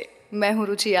पॉडकास्ट पे। मैं हूँ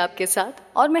रुचि आपके साथ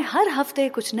और मैं हर हफ्ते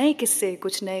कुछ नए किस्से,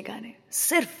 कुछ नए गाने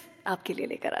सिर्फ आपके लिए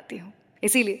लेकर आती हूँ।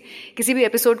 इसीलिए किसी भी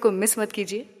एपिसोड को मिस मत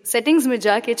कीजिए। सेटिंग्स में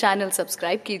जाके चैनल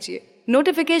सब्सक्राइब कीजिए,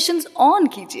 नोटिफिकेशंस ऑन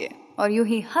कीजिए और यूं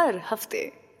ही हर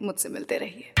हफ्ते मुझसे मिलते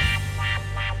रहिए।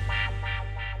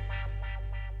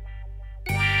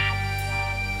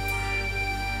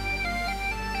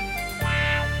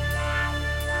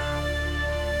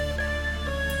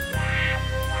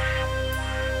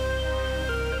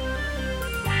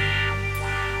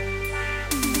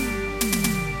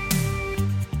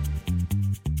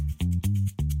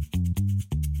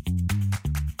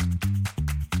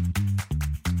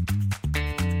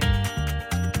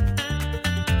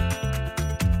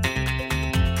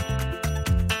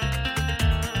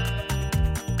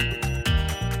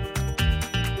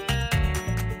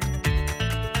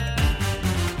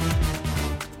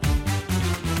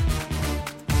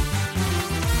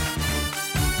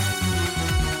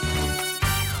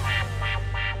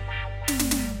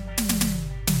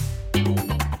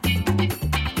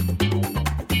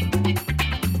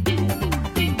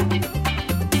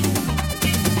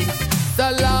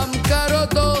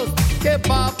 के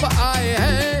बाप आए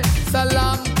हैं,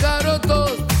 सलाम करो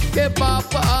दोस्त के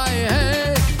बाप आए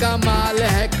हैं। कमाल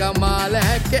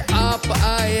है कि आप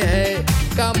आए हैं,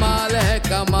 कमाल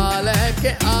है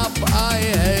कि आप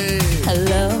आए हैं।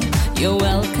 Hello, you're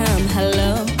welcome,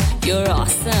 hello, you're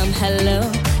awesome, hello,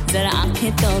 जरा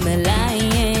आंखें तो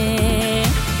मिलाइए,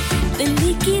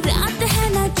 दिल्ली की रात है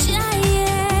ना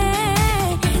चाहिए,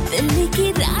 दिल्ली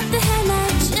की रात है ना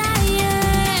चाहिए।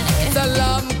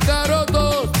 सलाम करो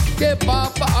दोस्त के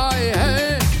बाप आए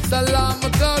हैं, सलाम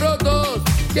करो दोस्त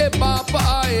के बाप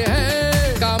आए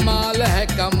हैं। कमाल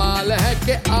है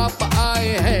कि आप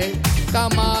आए हैं,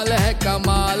 कमाल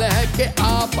है कि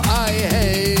आप आए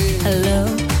हैं। Hello,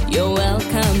 you're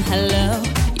welcome, hello,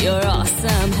 you're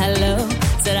awesome, hello,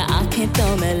 जरा आंखें तो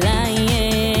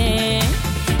मिलाइए,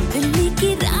 दिल्ली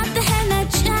की रात है ना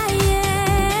चाहिए,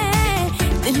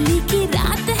 दिल्ली की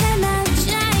रात है ना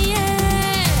चाहिए।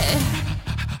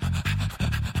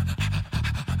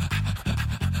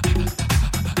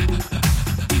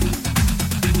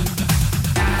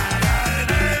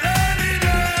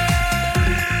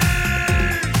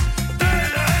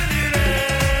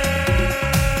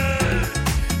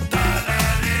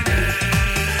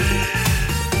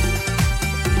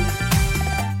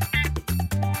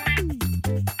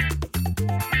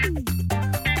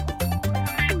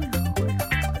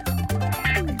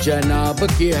 जनाब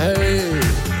की है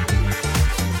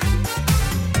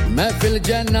महफिल,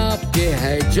 जनाब के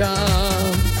है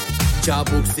जाम,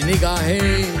 चाबुक सी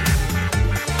निगाहें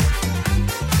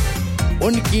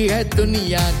उनकी है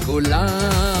दुनिया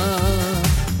गुलाम।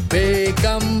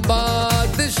 बेगम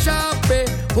बादशाह पे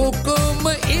हुक्म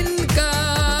इनका,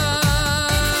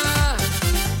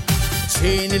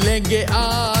 छीन लेंगे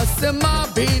आसमां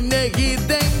भी नहीं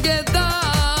देंगे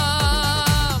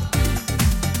दाम,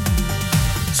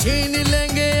 छीन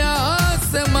लेंगे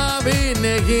आसमां भी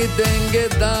नहीं देंगे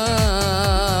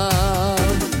दाम।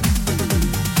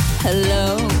 हेलो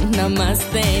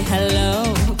नमस्ते हेलो,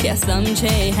 क्या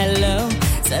समझे हेलो,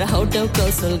 जरा होठों को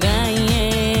सुलगाइए,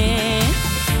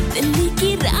 दिल्ली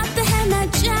की रात है ना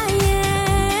चाहिए,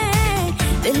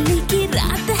 दिल्ली की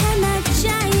रात है ना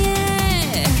चाहिए।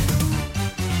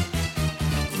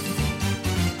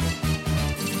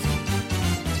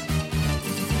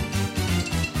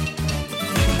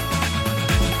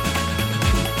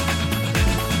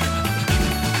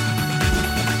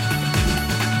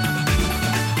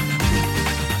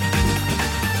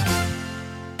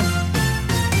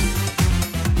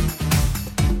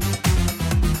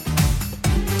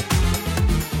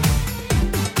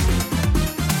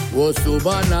 वो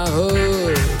सुबह ना हो,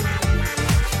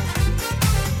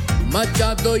 मचा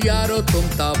दो यारो तुम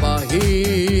तबाही,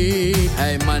 है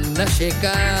मन नशे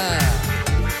का,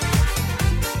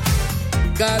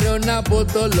 करो ना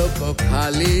बोतलों को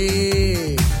खाली,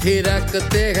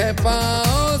 थिरकते हैं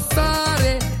पाँव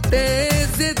सारे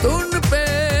तेज धुन पे,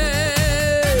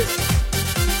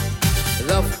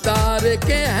 रफ्तार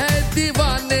के हैं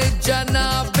दीवाने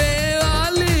जनाबे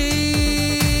वाली,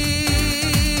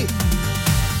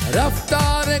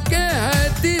 रफ्तार के है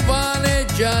दीवाने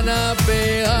जनाबे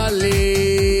वाली।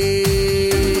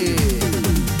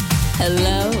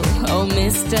 हेलो ओ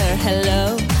मिस्टर हेलो,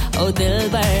 ओ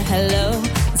दिलबर हेलो,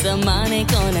 जमाने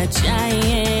को न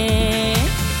चाहिए,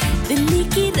 दिल्ली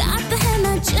की रात है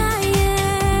ना चाहिए,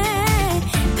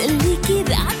 दिल्ली की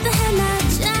रात है ना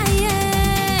चाहिए।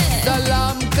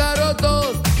 सलाम करो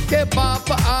दोस्त के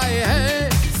बाप आए हैं,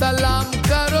 सलाम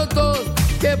करो दोस्त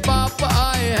के बाप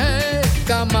आए हैं।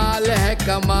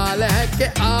 कमाल है कि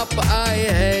आप आए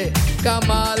हैं,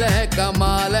 कमाल है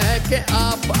कि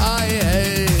आप आए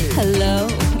हैं। Hello,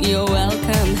 you're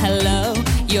welcome, hello,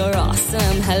 you're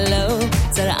awesome, hello,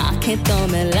 जरा आंखें तो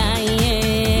मिलाइए,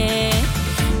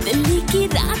 दिल्ली की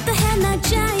रात है ना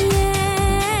चाहिए,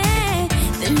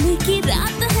 दिल्ली की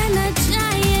रात है ना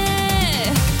चाहिए।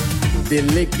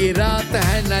 दिल्ली की रात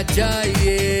है ना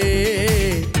चाहिए,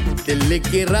 दिल्ली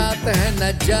की रात है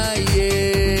ना चाहिए,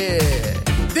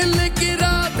 दिल्ली की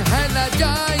रात है ना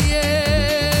चाहिए,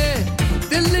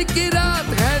 दिल्ली की रात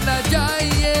है ना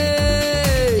चाहिए,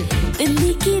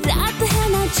 दिल्ली की रात है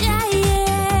ना चाहिए,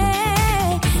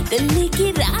 दिल्ली की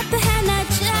रात है ना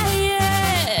चाहिए।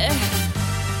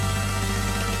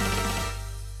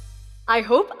 आई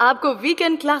होप आपको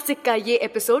वीकेंड क्लासिक का ये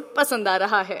एपिसोड पसंद आ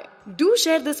रहा है। Do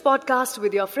share this podcast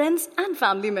with your friends and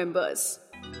family members.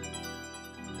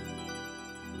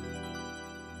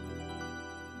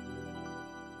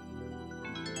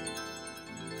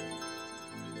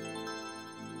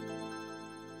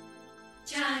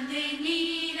 चांदनी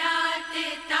रात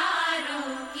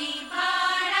तारों की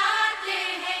बारात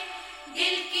है,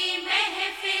 दिल की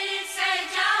महफिल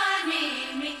सजाने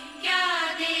में क्या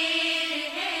देर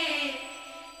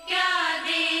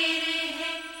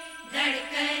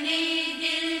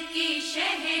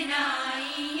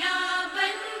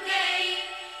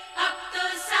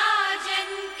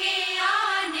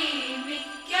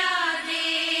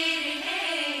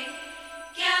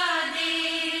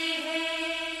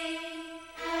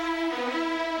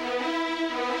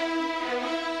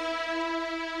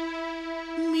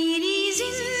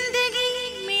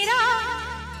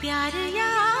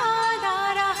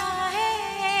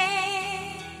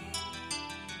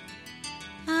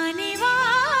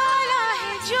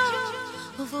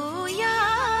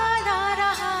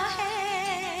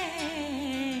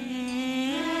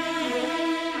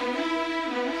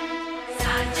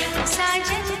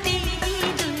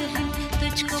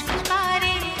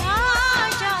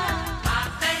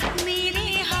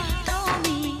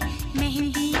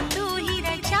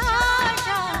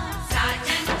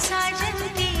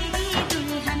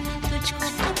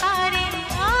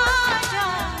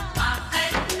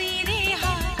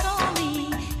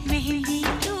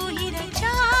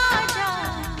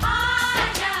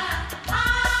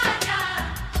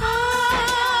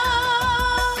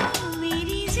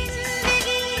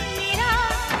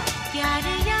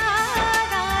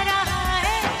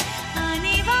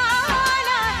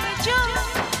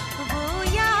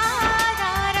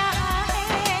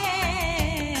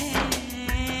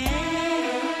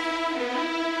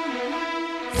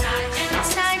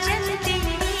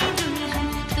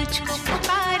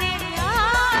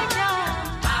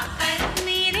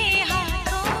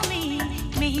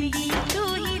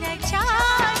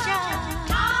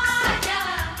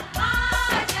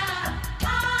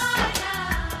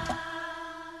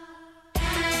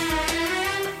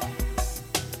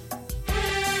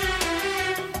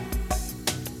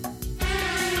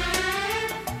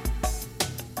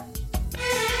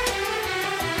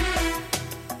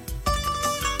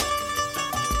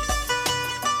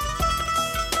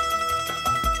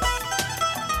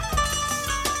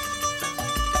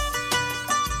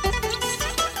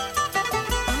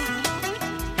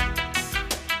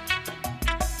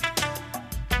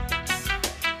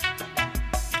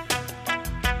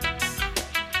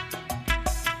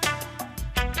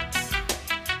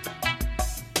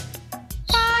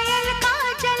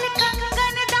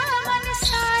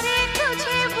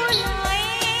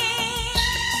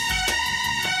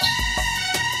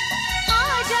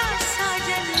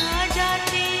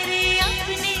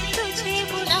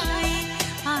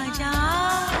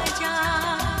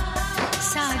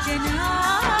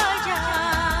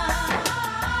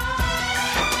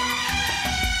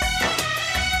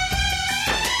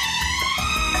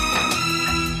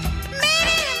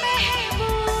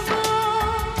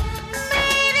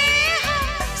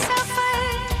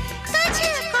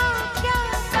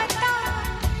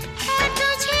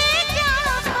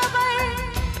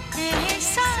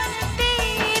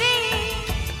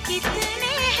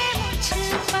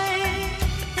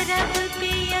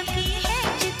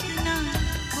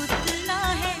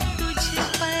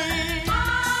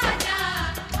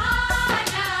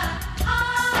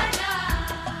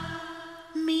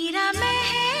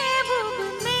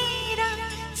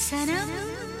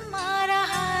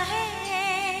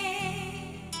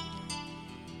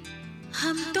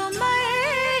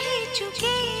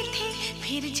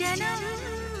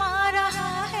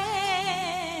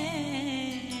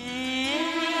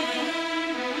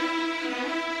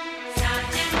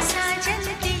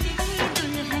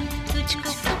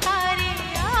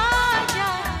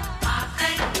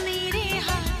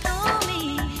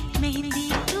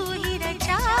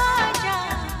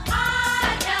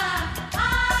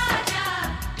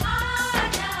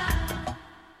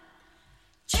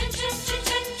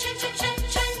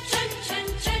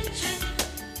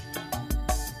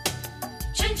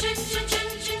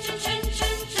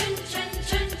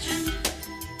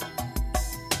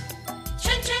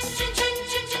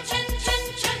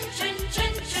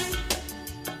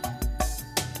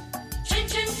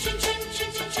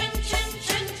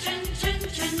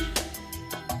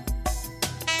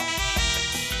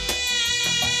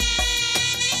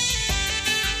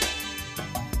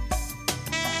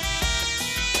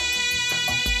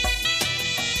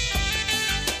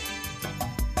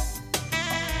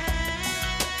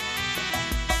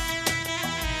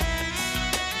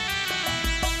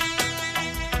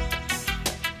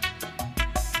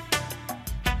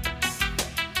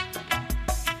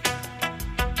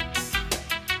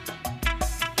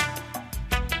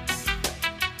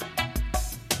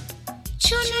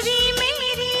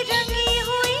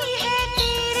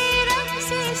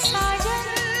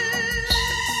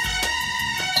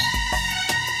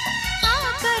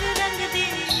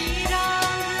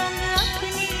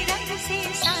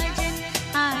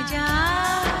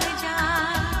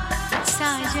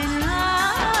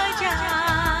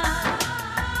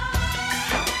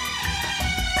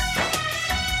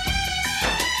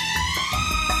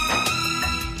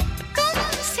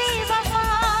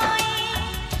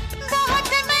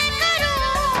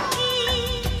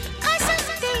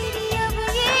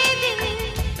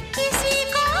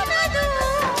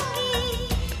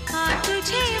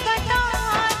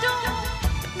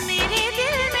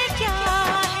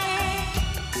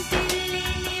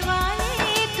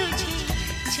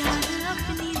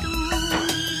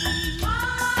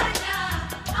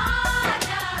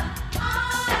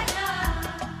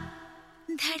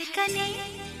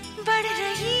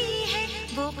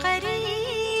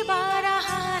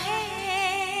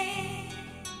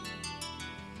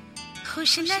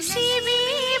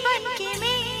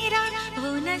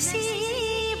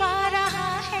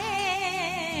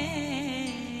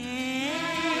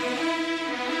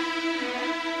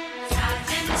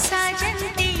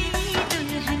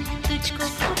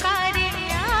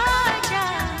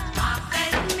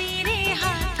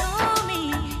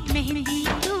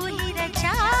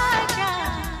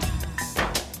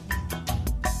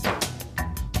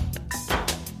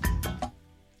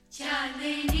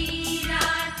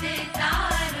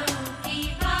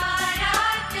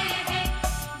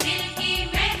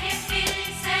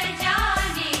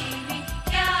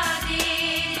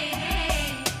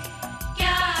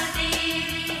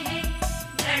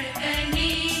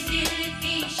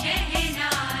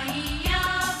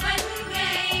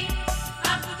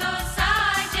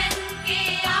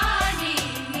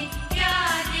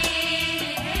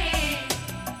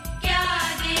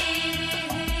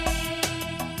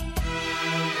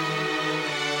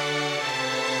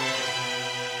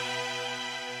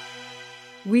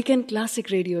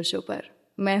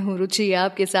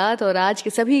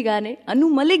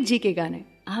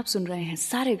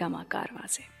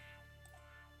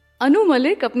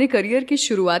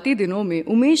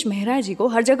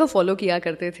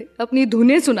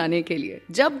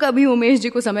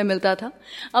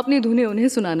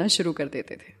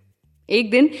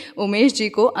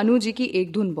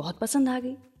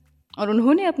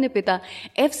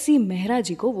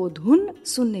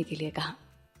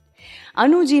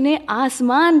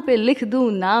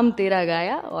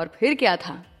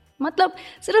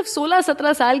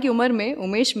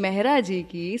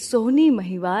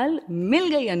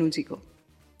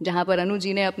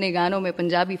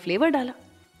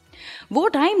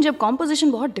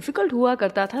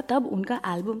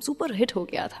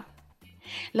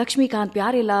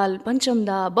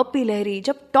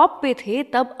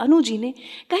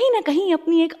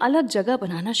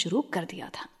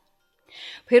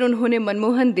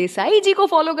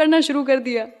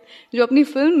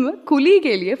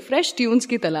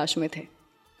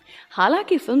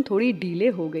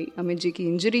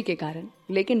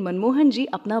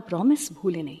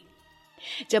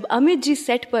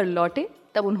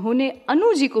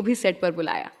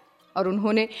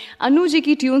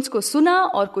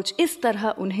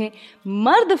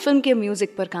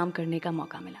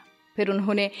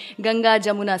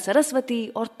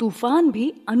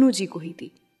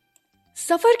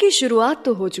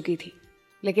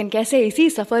लेकिन कैसे इसी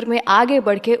सफर में आगे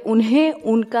बढ़ के उन्हें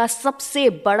उनका सबसे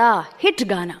बड़ा हिट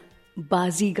गाना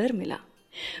बाजीगर मिला,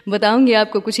 बताऊंगी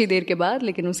आपको कुछ ही देर के बाद।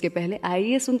 लेकिन उसके पहले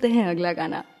आइए सुनते हैं अगला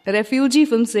गाना, रेफ्यूजी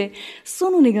फिल्म से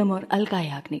सोनू निगम और अलका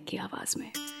याग्निक की आवाज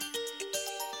में।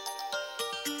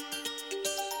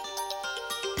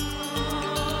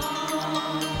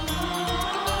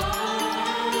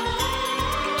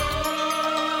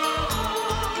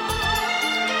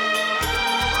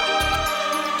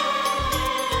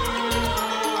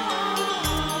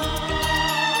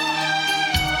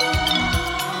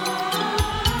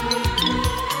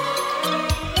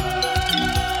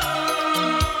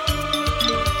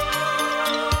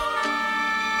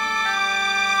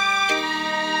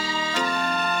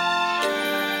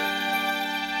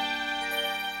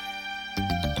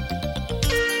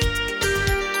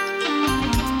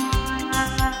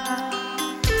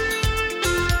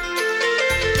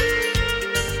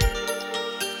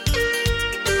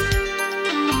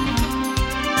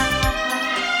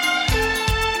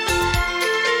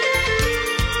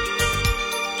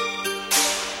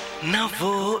 न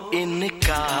वो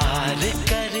इनकार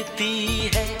करती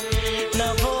है, न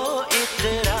वो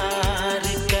इकरार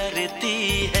करती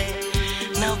है,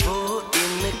 न वो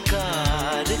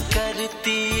इनकार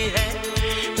करती है,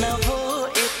 न वो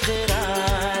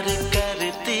इकरार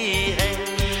करती है।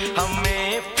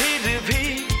 हमें फिर भी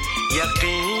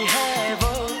यकीन है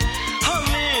वो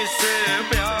हमें से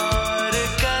प्यार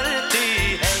करती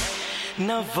है।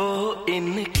 न वो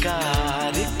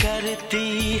इनकार करती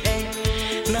है,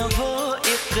 न वो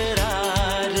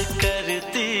इकरार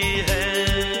करती है।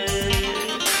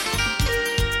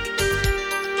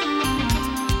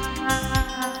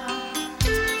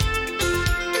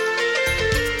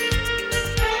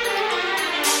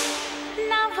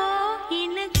 न वो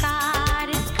इनकार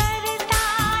करता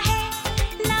है,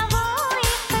 न वो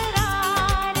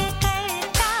इकरार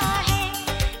करता है,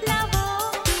 न वो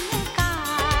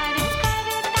इनकार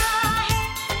करता है,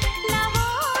 न वो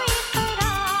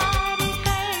इकरार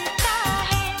करता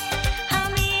है।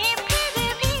 हमें फिर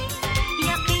भी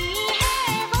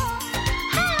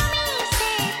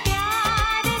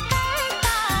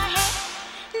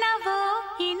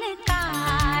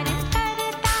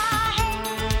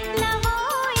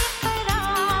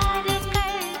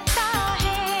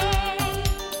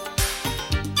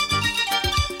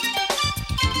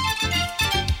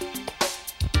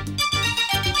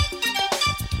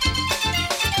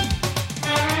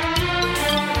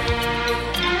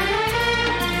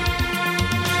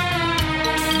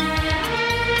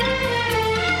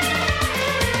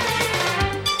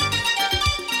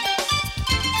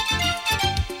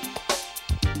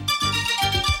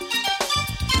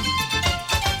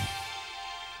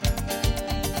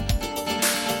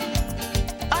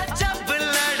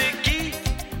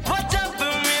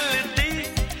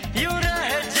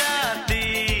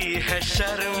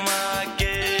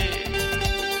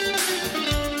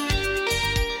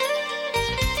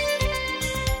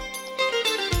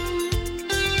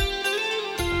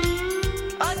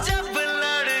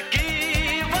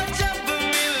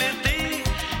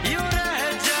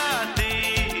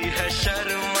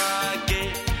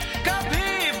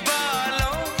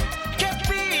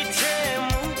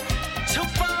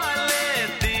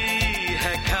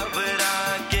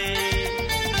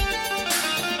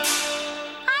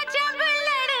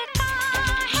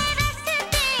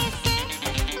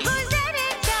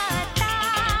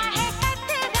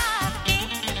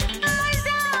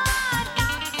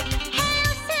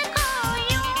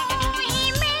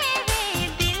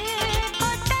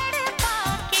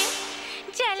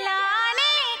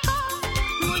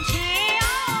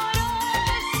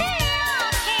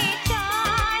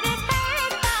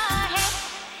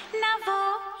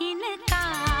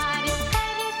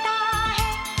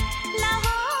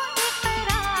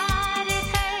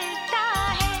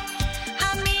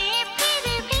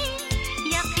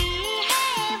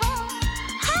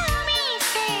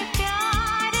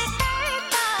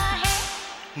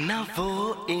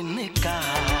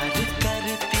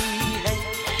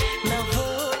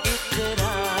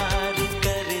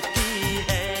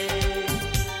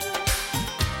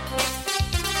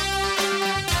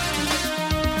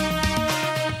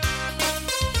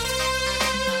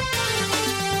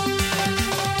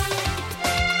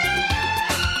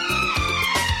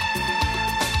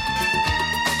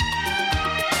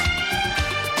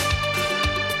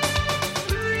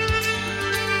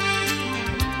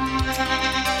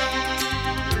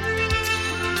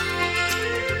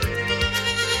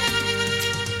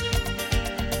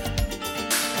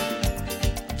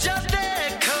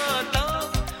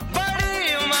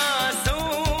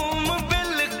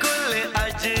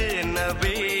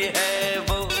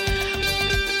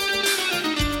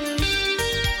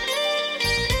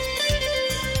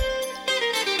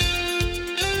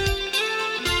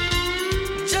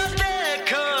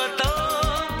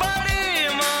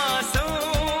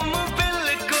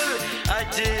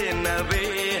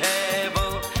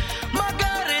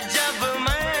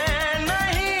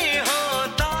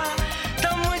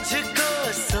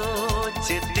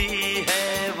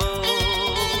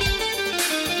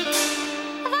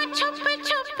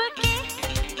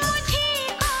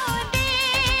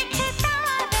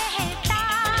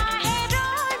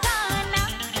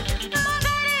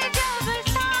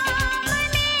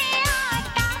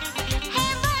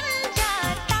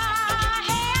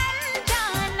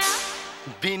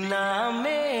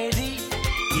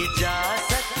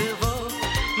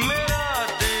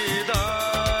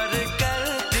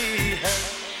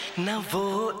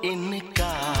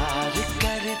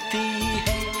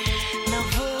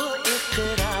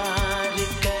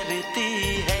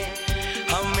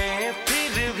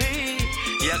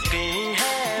यकीन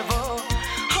है वो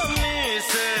हमें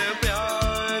से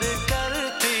प्यार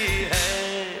करती है।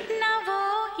 ना वो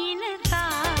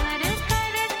इनकार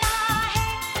करता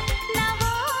है, ना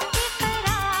वो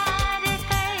इकरार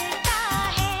करता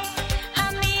है,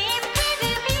 हमें फिर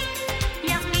भी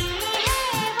यकीन है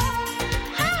वो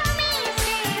हमें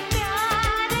से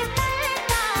प्यार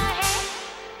करता है।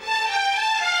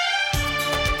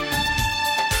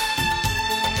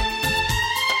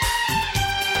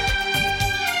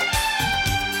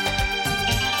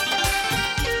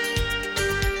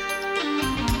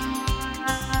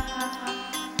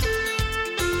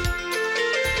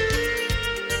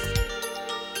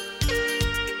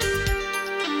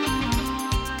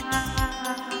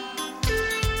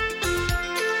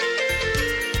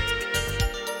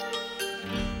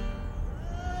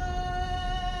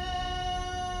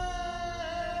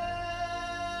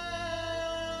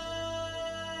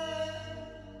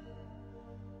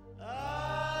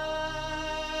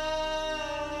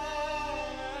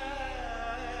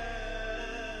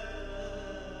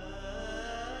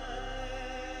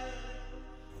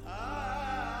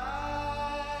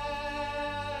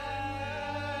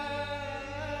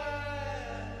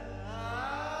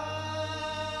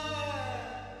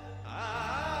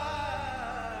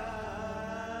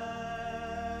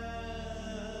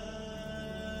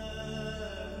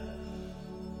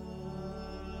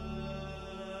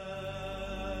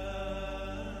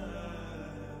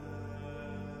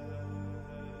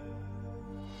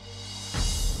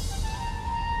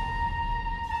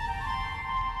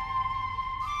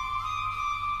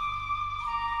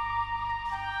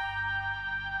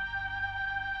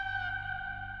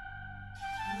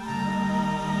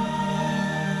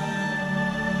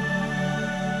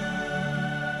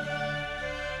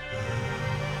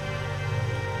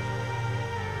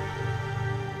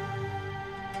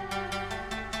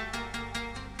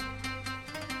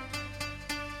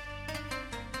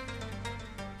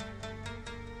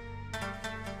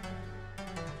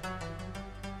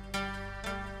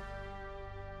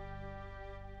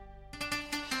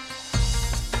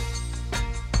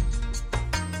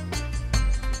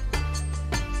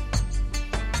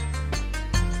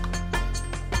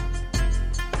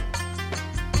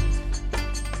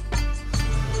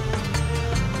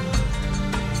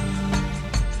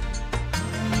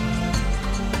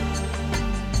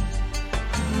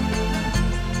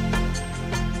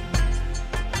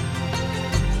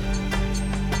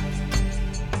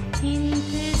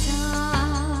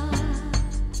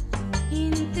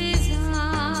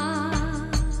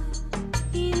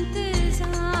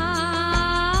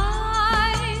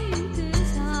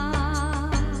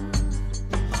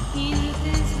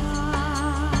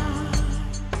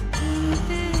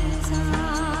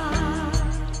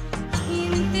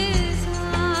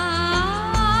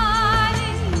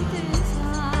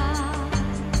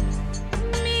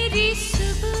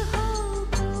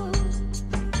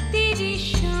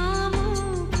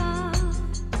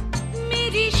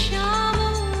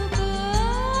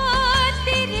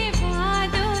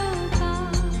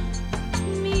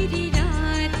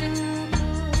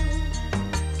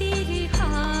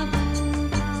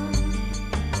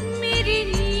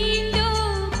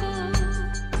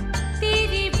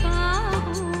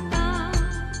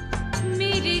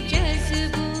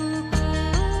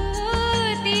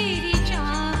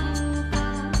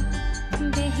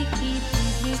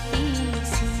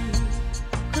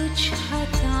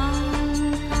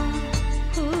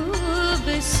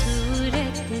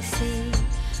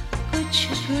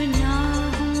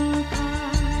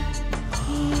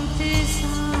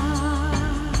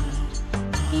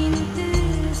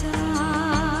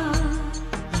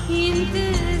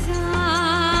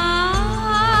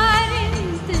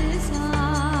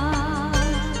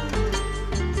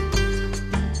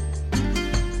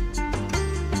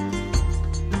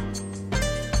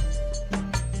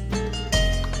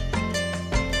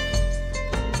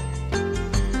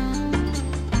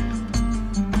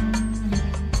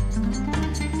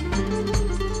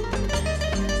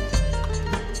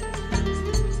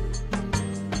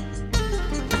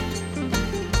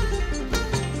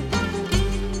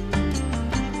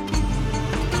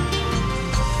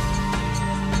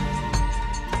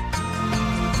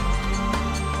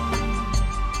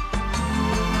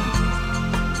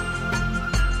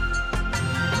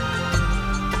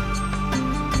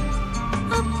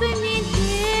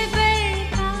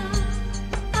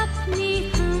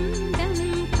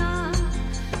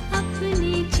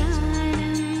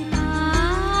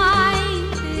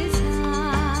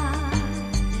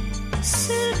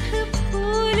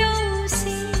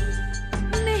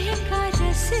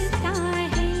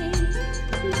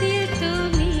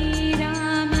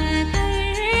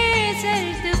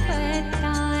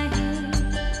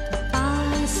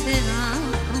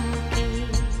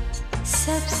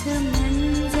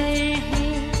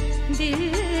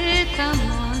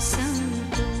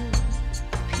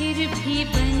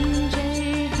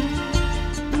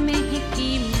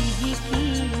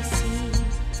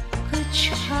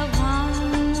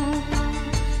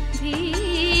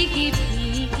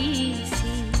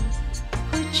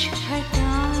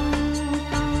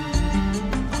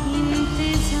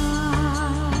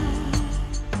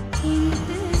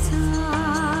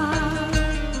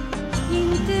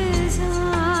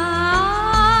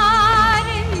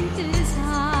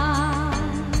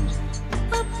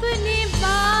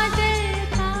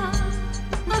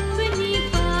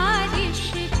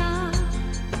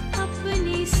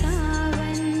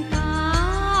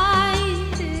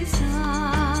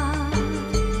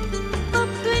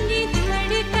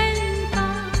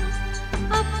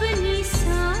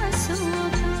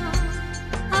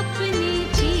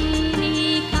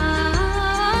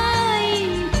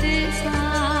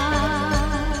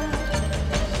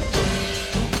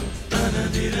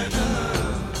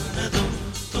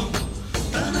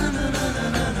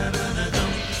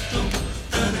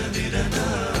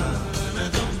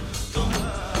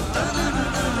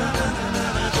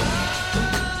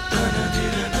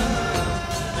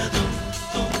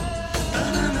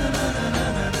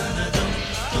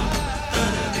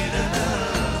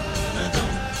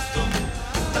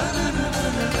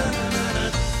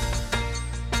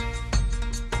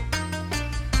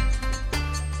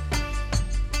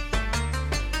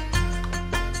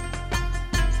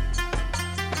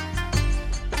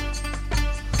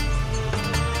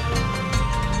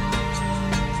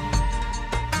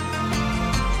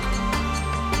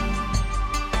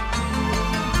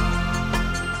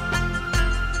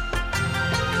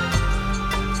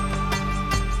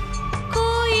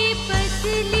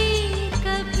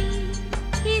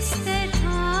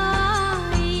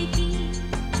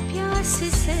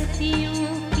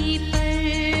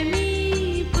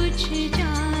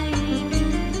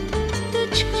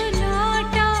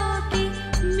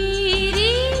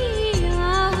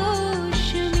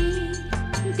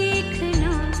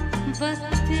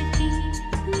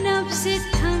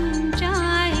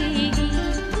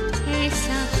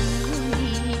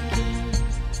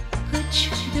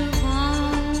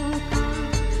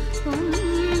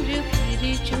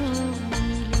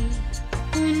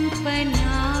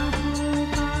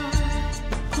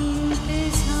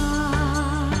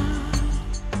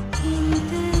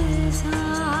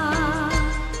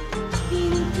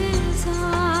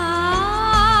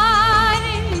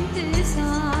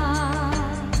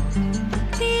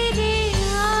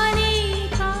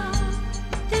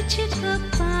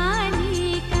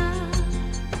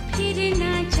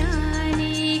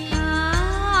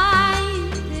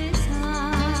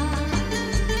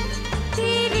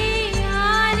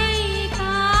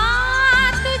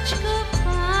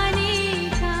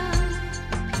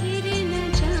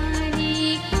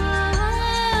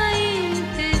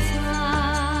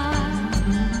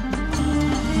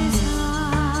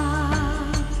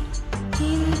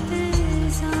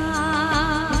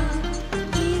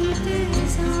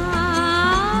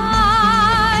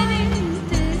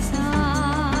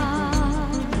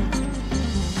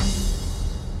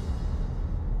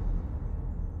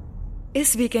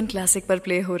 इस वीकेंड क्लासिक पर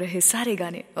प्ले हो रहे सारे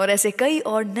गाने और ऐसे कई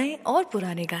और नए और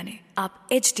पुराने गाने आप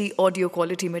HD ऑडियो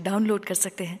क्वालिटी में डाउनलोड कर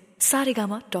सकते हैं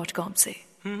saregama.com से।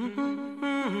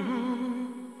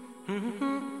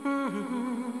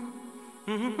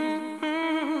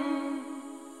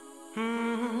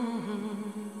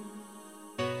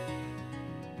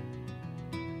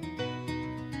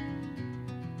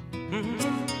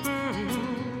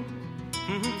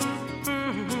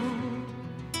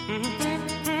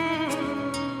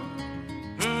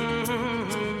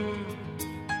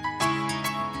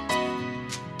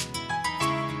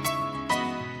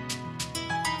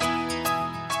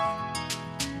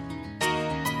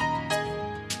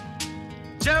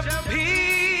 जब भी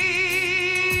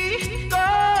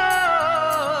कोई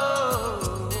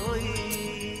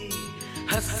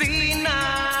हसीना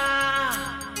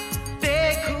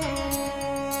देखूं,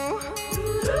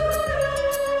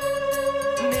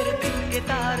 मेरे दिल के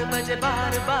तार बजे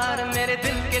बार बार, मेरे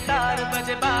दिल के तार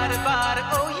बजे बार बार।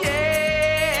 ओ ये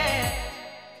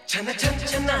छन छन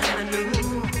छनानू,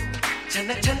 छन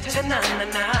छन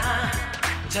छनाना,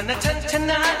 छन छन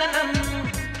छनानम,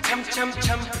 छम छम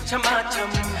छम छमा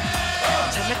छम,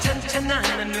 छन छन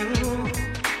छनानू,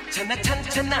 छन छन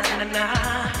छनाना,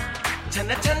 छन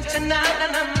छन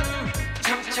छनानम,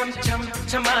 छम छम छम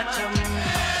छमा छम।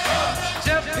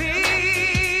 जब भी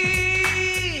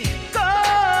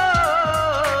कोई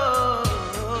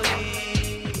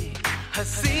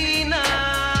हसीना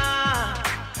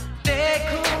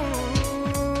देखूं,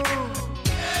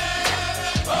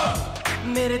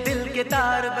 मेरे दिल के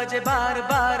तार बजे बार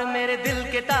बार, मेरे दिल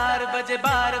के तार बजे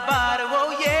बार बार। वो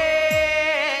ये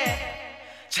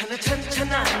छन छन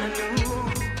छनानू,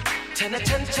 छन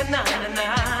छन छनाना,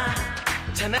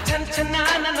 छन छन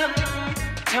छनानम,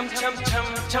 छम छम छम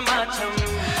छमा छम,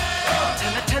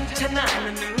 छन छन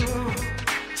छनानू,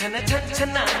 छन छन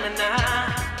छनाना,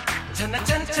 छन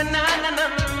छन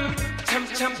छनानम, छम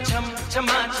छम छम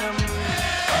छमा छम।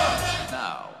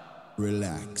 Now,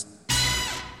 relax.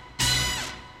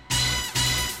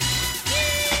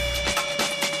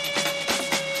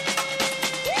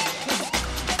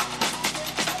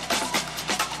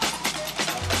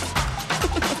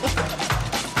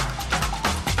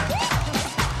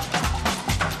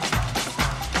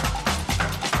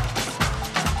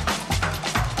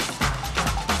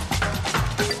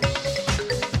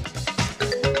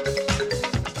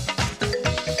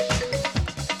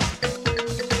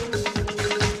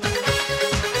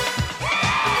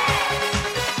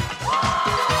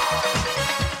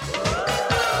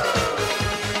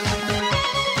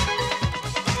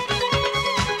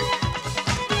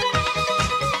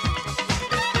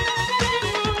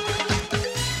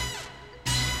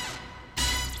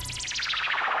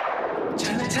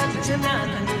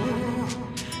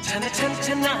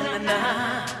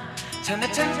 छन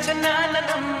छन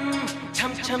छनानम,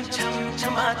 छम छम छम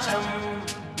छमा छम।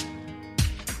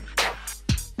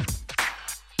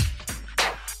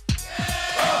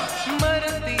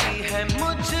 मरती है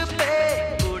मुझ पे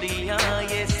उड़ियां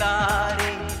ये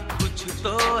सारी, कुछ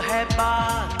तो है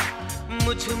बात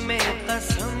मुझ में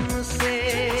कसम से।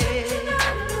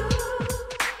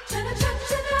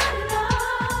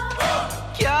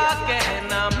 क्या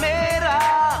कहना मेरा,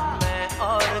 मैं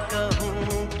और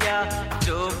कहूँ क्या,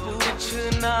 जो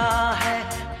पूछना है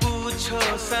पूछो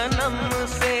सनम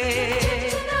से।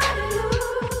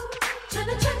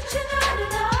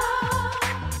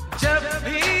 जब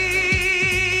भी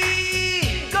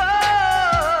कोई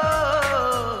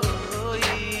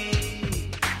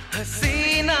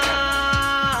हसीना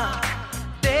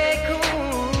देखूं,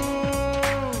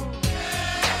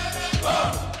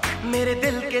 मेरे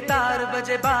दिल के तार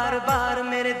बजे बार बार,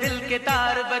 मेरे दिल के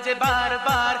तार बजे बार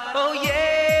बार। ओ ये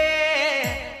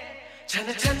छन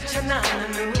छन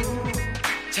छनानू,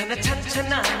 छन छन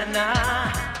छनाना,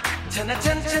 छन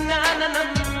छन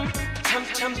छनानम, छम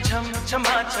छम छम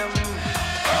छमा छम,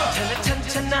 छन छन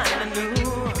छनानू,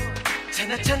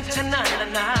 छन छन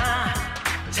छनाना,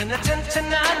 छन छन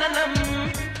छनानम,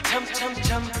 छम छम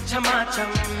छम छमा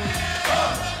छम।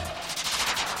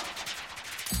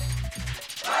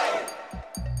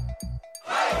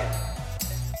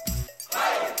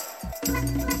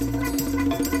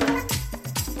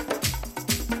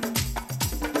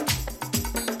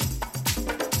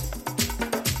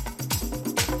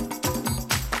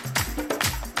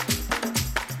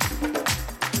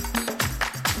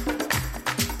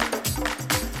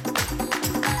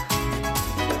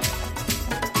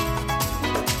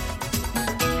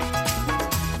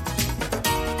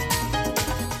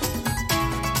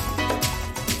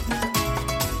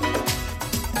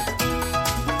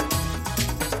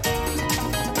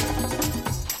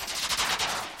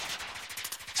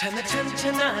 छन छन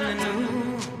छनाननु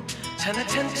छन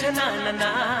छन छनानना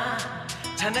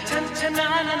छन छन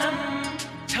छनाननम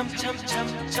छम छम छम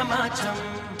छमा छम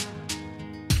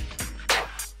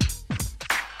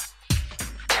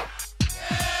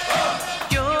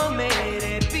क्यों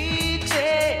मेरे पीछे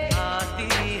आती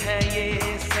है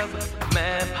ये सब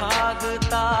मैं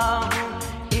भागता हूँ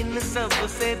इन सब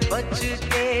से बच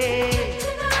के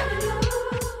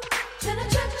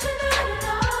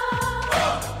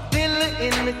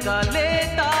इनका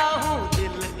लेता हूँ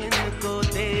दिल इनको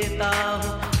देता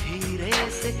हूँ धीरे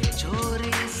से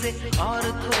चोरी से और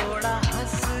थोड़ा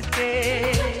हंस के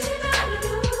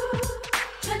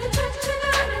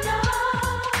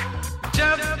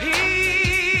जब भी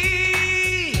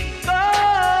कोई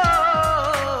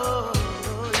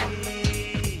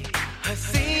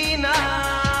हसीना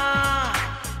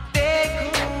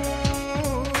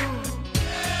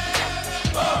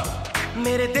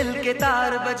मेरे दिल के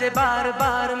तार बजे बार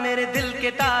बार मेरे दिल के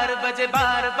तार बजे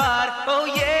बार बार ओ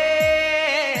ये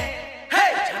हे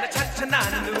छन छन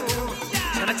छनाननु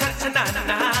छन छन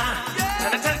छनानना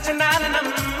छन छन छनाननम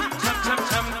छम छम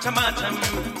छम छमा छम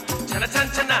छन छन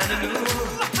छनाननु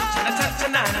छन छन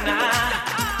छनानना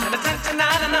छन छन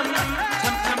छनाननम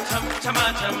छम छम छम छमा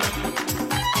छम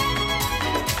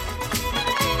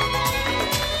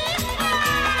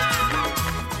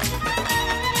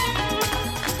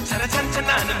छन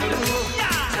छनाननु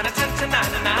छन छन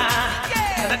छनानना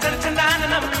छन छन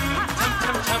छनाननम छम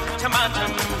छम छम छमा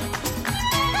छम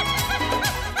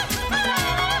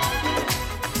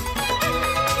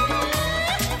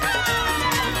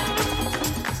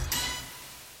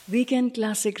वीकेंड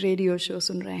क्लासिक रेडियो शो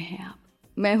सुन रहे हैं आप।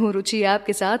 मैं हूं रुचि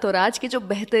आपके साथ और आज के जो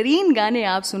बेहतरीन गाने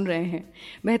आप सुन रहे हैं,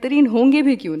 बेहतरीन होंगे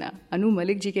भी क्यों ना, अनु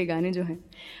मलिक जी के गाने जो हैं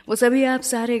वो सभी आप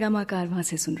सारेगामा कारवां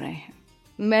से सुन रहे हैं।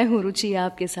 मैं हूं रुचि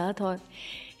आपके साथ और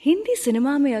हिंदी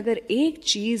सिनेमा में अगर एक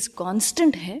चीज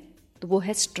कांस्टेंट है तो वो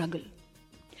है स्ट्रगल।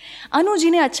 अनु जी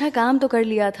ने अच्छा काम तो कर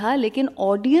लिया था लेकिन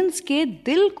ऑडियंस के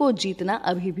दिल को जीतना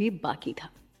अभी भी बाकी था।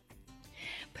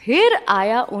 फिर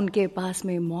आया उनके पास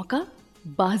में मौका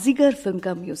बाजीगर फिल्म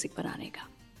का म्यूजिक बनाने का।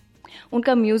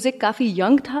 उनका म्यूजिक काफी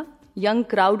यंग था, यंग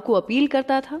क्राउड को अपील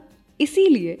करता था,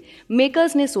 इसीलिए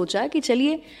मेकर्स ने सोचा कि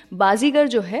चलिए बाजीगर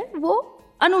जो है वो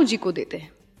अनु जी को देते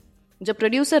हैं। जब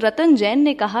प्रोड्यूसर रतन जैन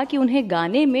ने कहा कि उन्हें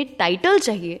गाने में टाइटल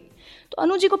चाहिए तो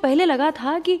अनु जी को पहले लगा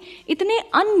था कि इतने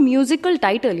अनम्यूजिकल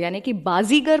टाइटल यानी कि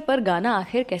बाजीगर पर गाना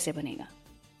आखिर कैसे बनेगा,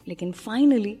 लेकिन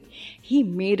finally he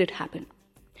made it happen.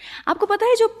 आपको पता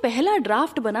है जो पहला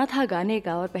ड्राफ्ट बना था गाने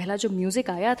का और पहला जो म्यूजिक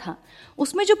आया था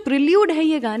उसमें जो प्रिल्यूड है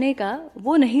ये गाने का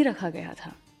वो नहीं रखा गया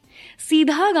था।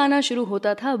 सीधा गाना शुरू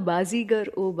होता था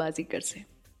बाजीगर ओ बाजीगर से।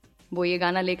 वो ये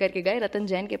गाना लेकर के गए रतन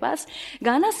जैन के पास।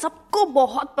 गाना सबको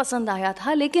बहुत पसंद आया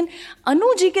था लेकिन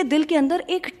अनु जी के दिल के अंदर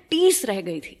एक टीस रह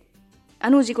गई थी।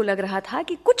 अनु जी को लग रहा था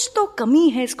कि कुछ तो कमी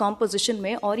है इस कॉम्पोजिशन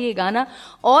में और ये गाना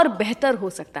और बेहतर हो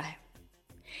सकता है।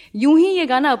 यूं ही ये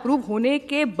गाना अप्रूव होने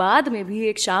के बाद में भी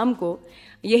एक शाम को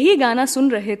यही गाना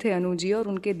सुन रहे थे अनु जी और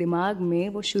उनके दिमाग में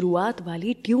वो शुरुआत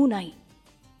वाली ट्यून आई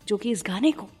जो कि इस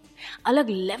गाने को अलग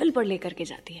लेवल पर लेकर के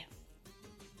जाती है।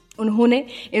 उन्होंने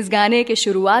इस गाने के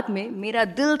शुरुआत में मेरा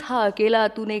दिल था अकेला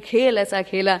तूने खेल ऐसा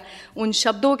खेला उन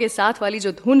शब्दों के साथ वाली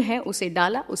जो धुन है उसे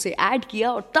डाला, उसे ऐड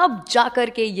किया और तब जाकर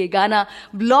के ये गाना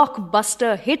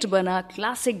ब्लॉकबस्टर हिट बना,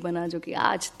 क्लासिक बना, जो कि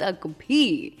आज तक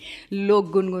भी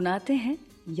लोग गुनगुनाते हैं,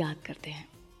 याद करते हैं।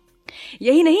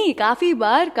 यही नहीं, काफी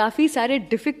बार काफी सारे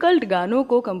डिफिकल्ट गानों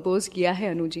को कंपोज किया है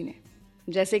अनु जी ने,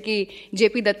 जैसे कि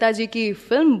जेपी दत्ता जी की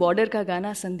फिल्म बॉर्डर का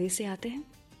गाना संदेश से आते हैं।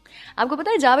 आपको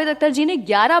पता है जावेद अख्तर जी ने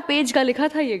 11 पेज का लिखा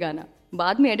था ये गाना,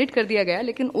 बाद में एडिट कर दिया गया,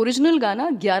 लेकिन ओरिजिनल गाना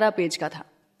 11 पेज का था।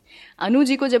 अनु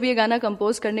जी को जब ये गाना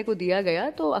कंपोज करने को दिया गया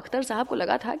तो अख्तर साहब को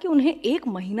लगा था कि उन्हें 1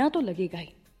 महीना तो लगेगा ही,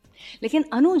 लेकिन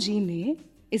अनु जी ने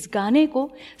इस गाने को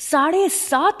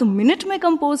 7.5 मिनट में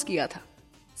कंपोज किया था।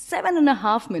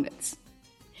 7.5 मिनट्स।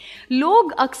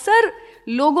 लोग अक्सर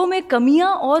लोगों में कमियां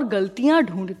और गलतियां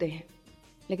ढूंढते हैं,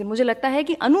 लेकिन मुझे लगता है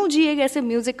कि अनु जी एक ऐसे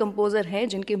म्यूजिक कंपोजर हैं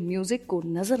जिनके म्यूजिक को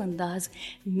नजरअंदाज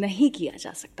नहीं किया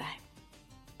जा सकता है।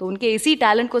 तो उनके इसी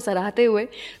टैलेंट को सराहते हुए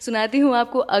सुनाती हूं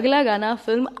आपको अगला गाना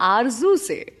फिल्म आरजू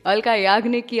से अलका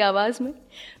याग्निक की आवाज में।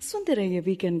 सुनते रहिए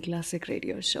वीकेंड क्लासिक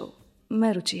रेडियो शो।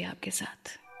 मैं रुचि आपके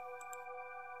साथ।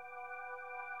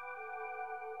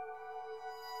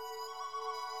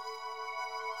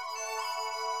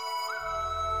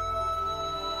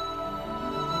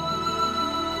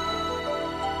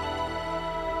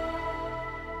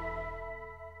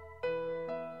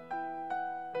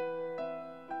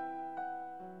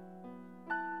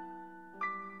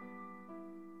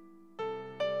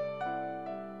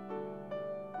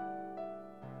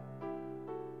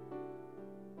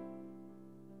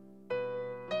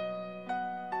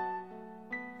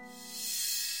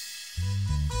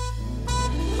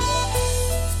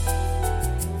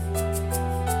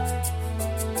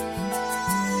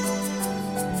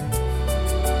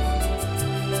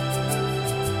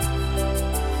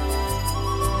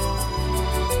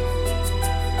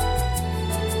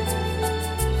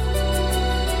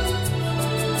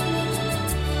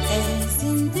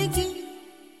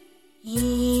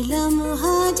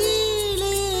 जी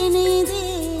लेने दे।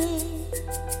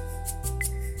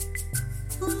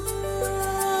 ओ,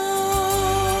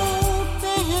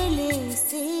 पहले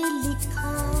से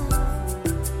लिखा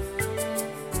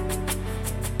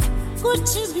कुछ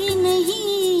भी नहीं,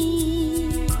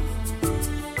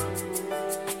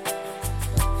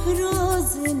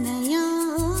 रोज नया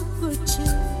कुछ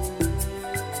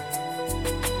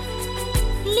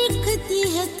लिखती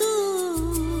है तू।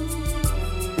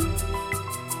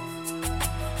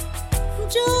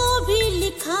 जो भी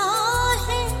लिखा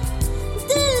है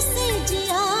दिल से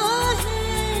जिया है,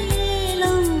 ये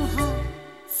लम्हा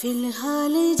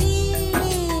फिलहाल जी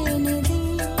लेने दे,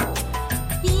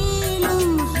 ये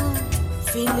लम्हा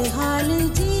फिलहाल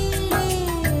जी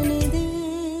लेने दे।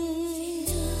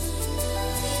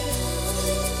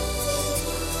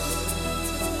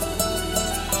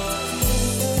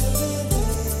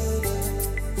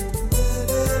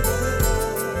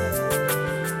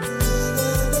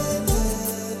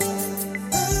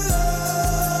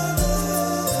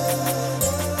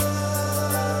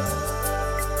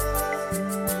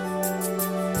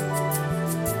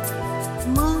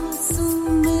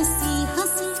 मासूम सी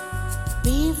हंसी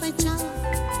बेवजह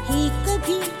ही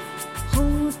कभी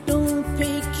होठों पे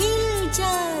खिल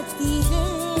जाती है,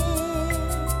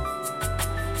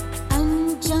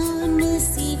 अनजान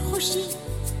सी खुशी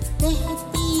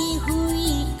बहती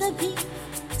हुई कभी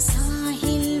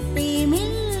साहिल पे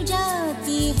मिल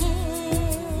जाती है।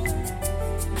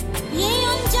 ये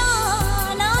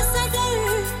अनजाना सगर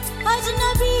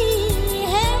अजनबी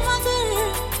है मगर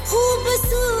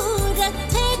खूबसूरत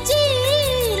है, जी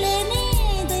लेने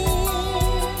दे।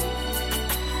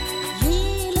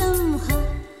 ये लम्हा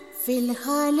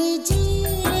फिलहाल जी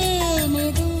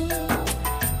लेने दे,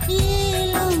 ये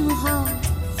लम्हा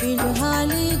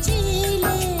फिलहाल जी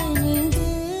लेने दे।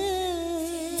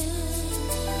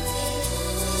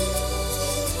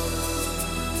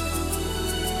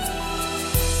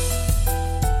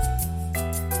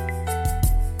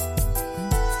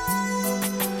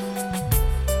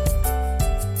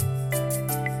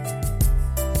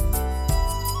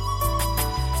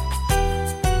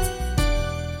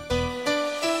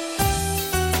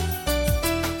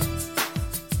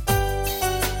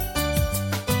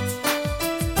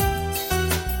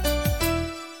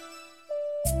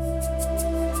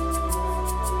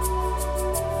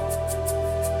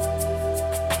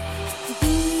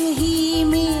 दिल ही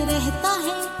में रहता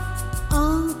है,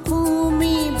 आंखों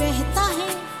में बहता है,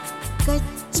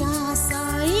 कच्चा सा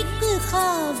एक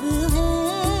ख्वाब है।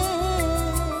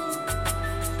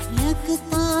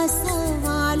 लगता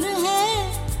सवाल है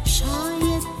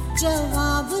शायद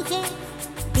जवाब है,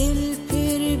 दिल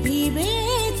फिर भी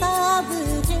बेताब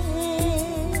है।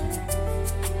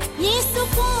 ये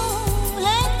सुकून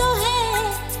है तो है,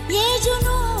 ये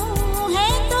जुनून है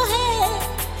तो है,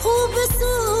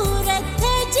 खूबसूरत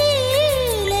है, जी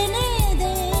लेने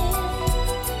दे।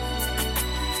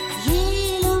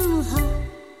 ये लम्हा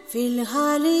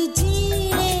फिलहाल जी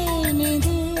लेने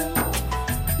दे,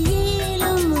 ये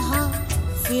लम्हा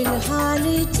फिलहाल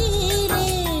जी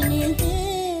लेने दे।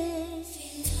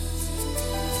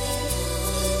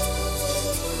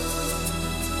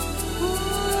 ओ,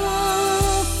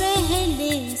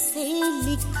 पहले से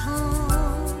लिखा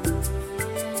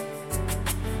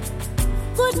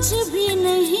कुछ भी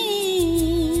नहीं,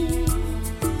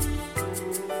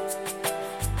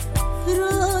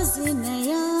 रोज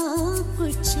नया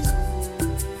कुछ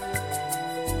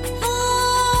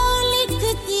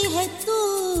लिखती है तू।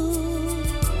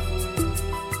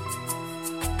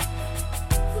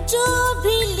 जो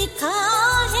भी लिखा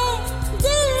है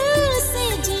दिल से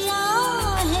जिया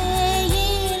है,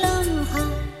 ये लम्हा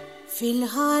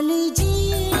फिलहाल जी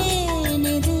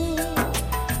लेने दे,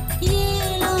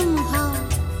 ये लम्हा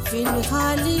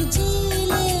फिलहाल जी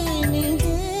लेने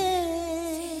दे।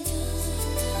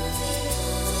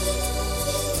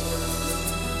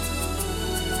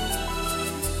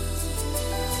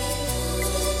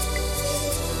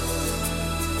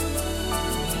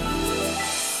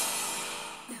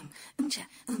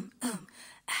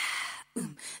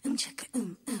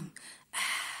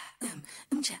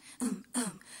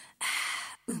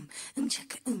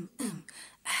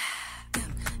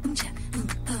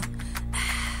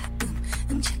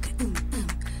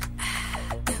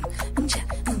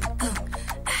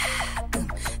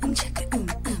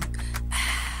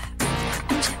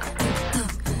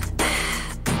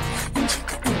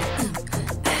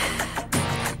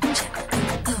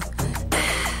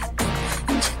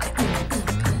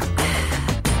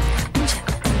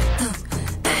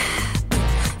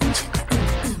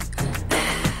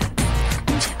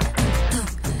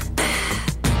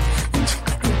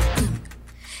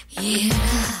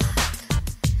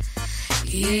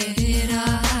 ये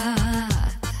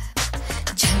रात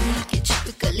झलके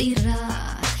छिपकली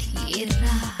रात, ये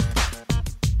रात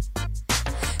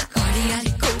काली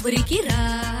वाली कोबरी की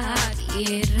रात,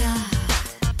 ये रात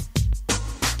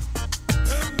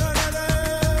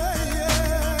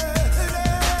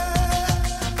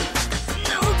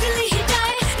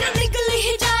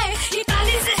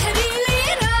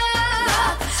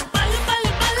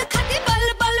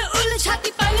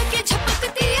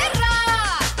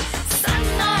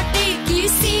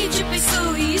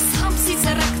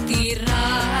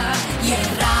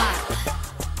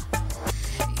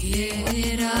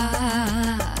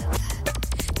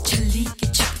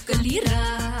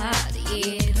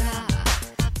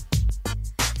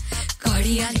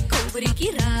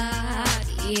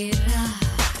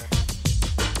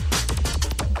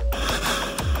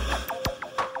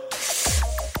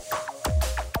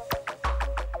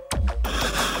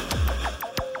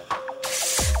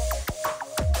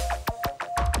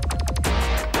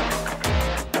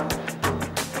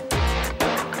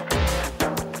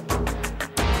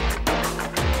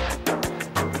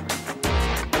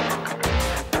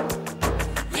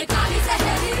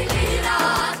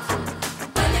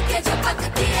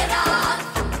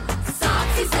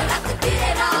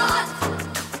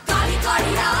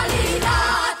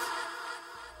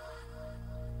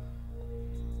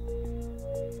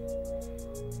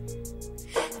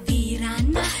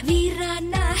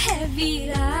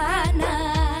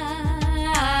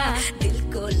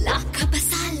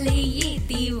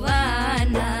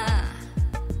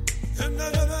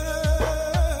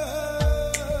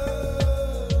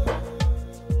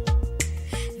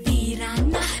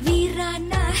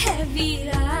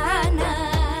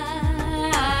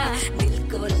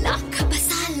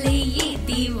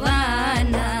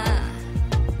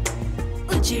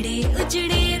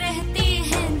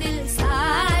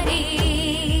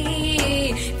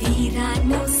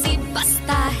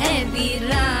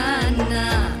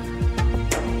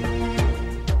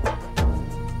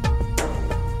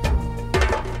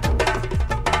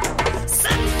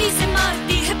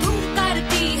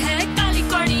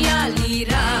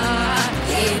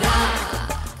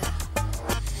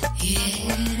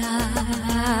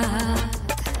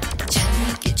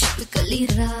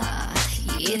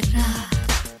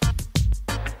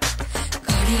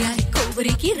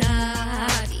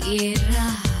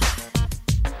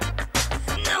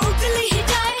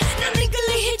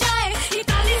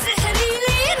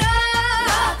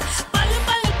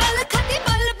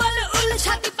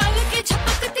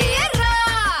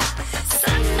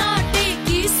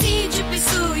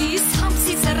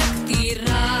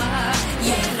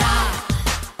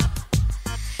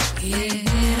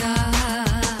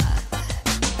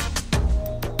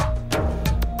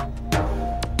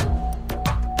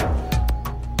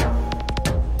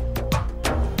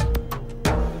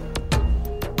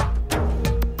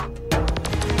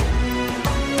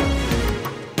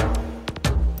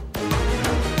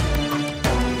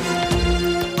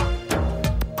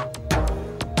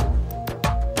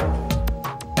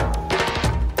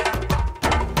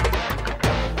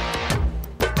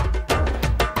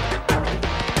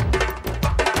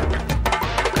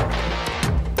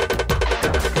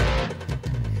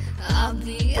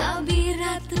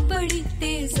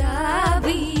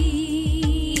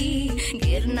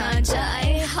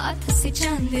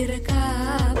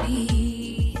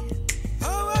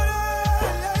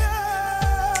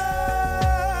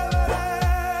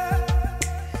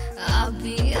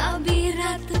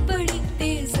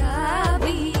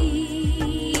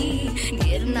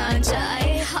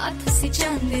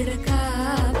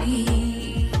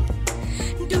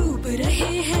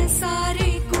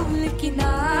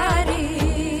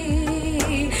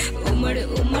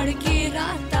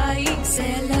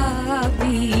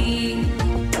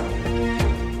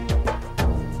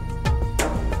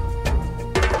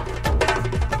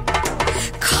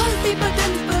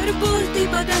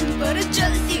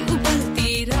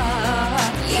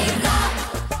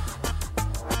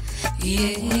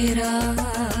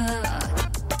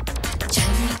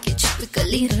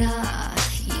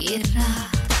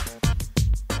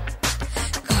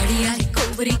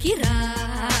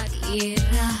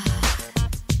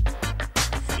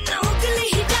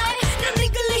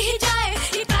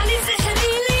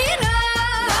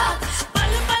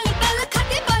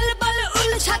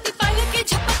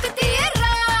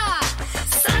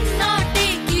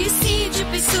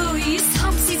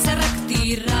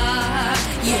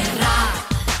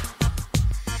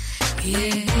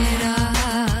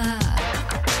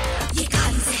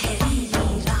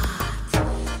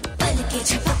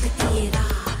झपकती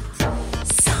रात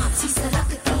सांप सी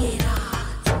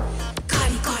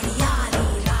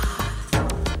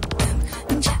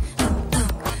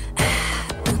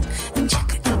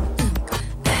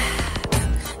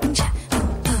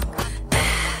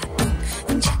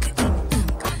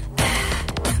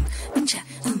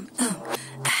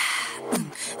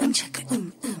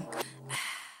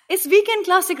इस वीकेंड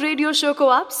क्लासिक रेडियो शो को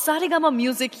आप सारेगामा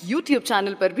म्यूजिक यूट्यूब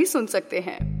चैनल पर भी सुन सकते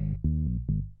हैं।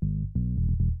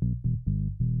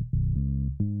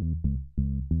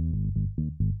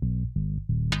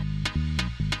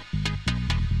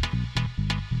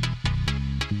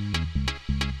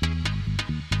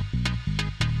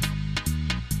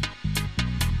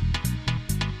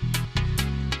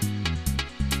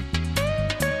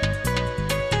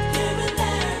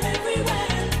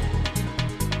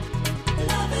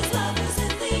 Love is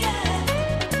in the air.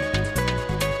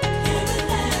 Here and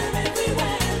there,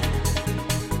 everywhere.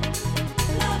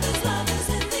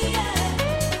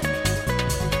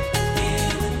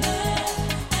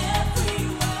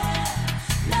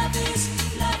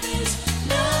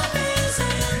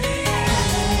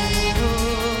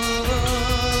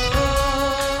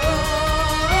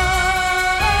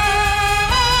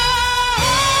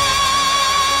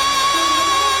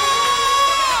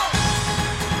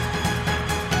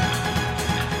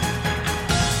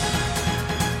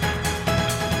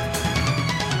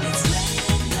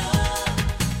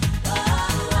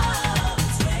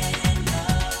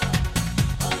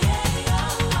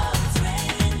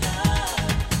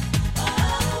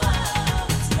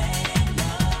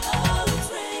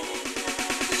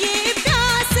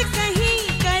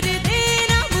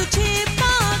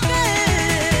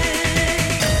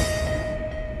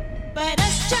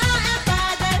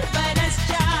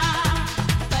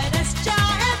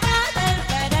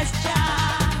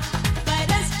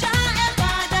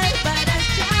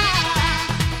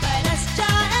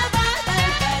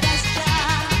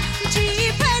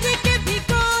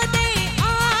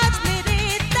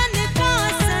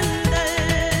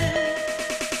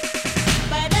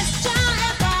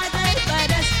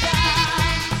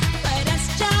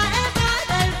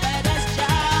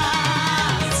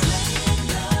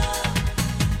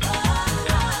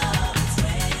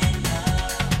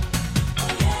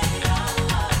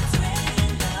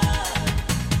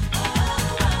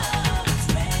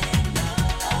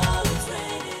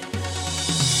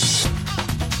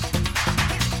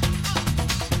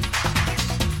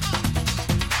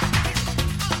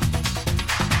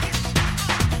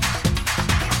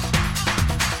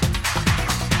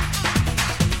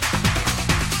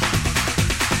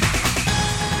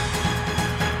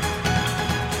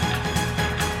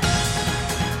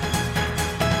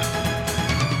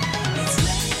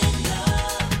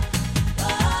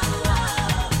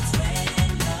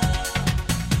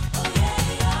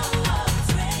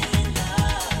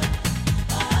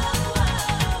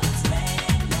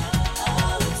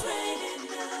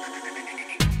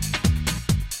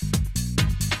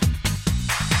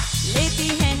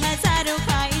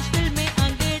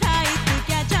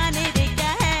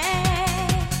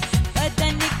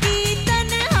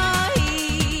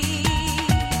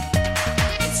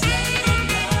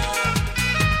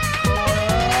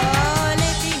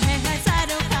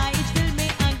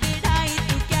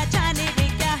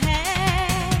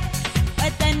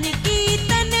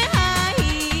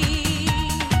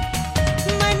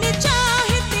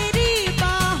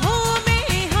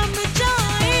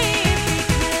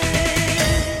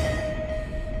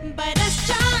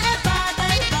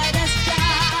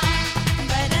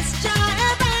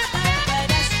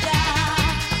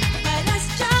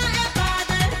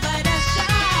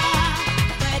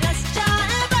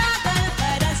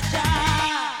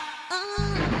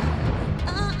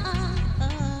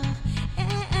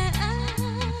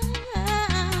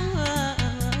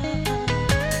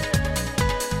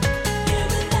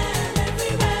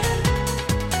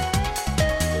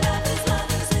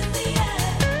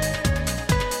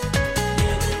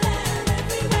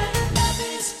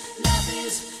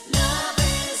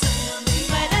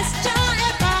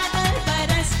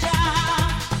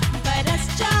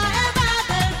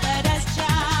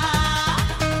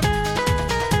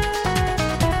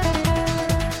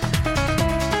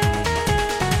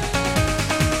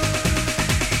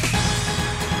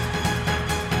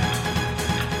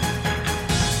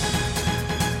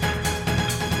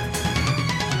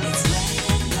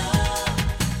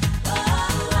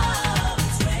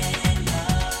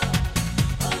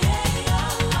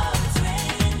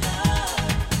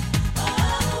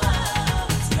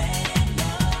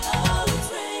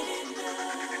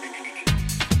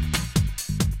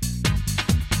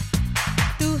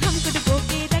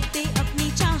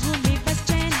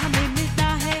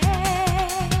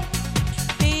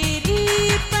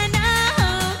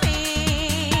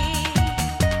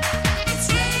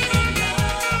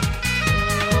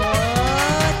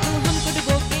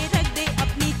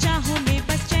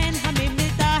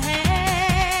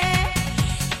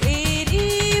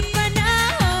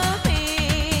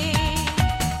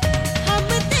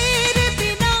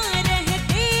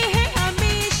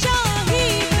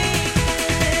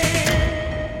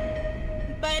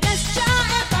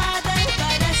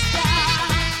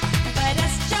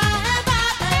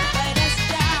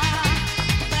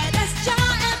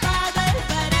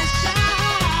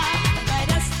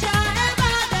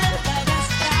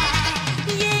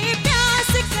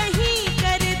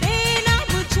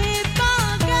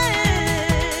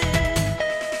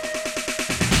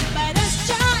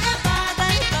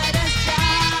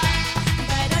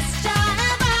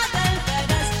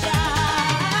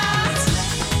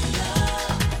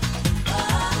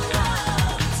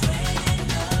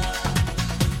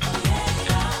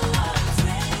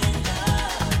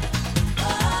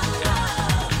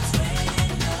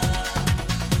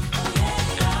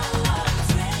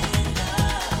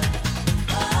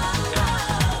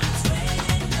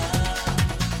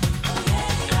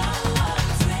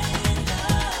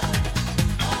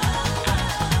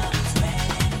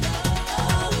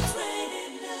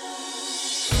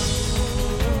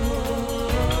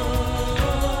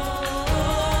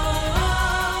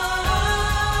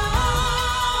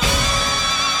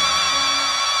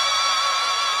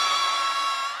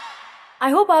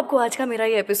 I hope आपको आज का मेरा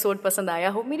ये एपिसोड पसंद आया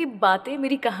हो, मेरी बातें,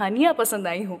 मेरी कहानियां पसंद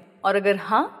आई हो। और अगर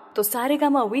हाँ तो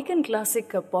Saregama weekend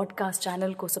classic podcast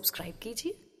channel को सब्सक्राइब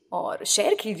कीजिए और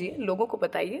शेयर कीजिए, लोगों को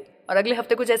बताइए। और अगले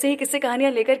हफ्ते कुछ ऐसे ही किस्से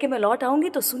कहानियां लेकर के मैं लौट आऊंगी,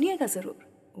 तो सुनिएगा जरूर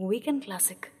वीकेंड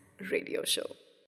क्लासिक रेडियो शो।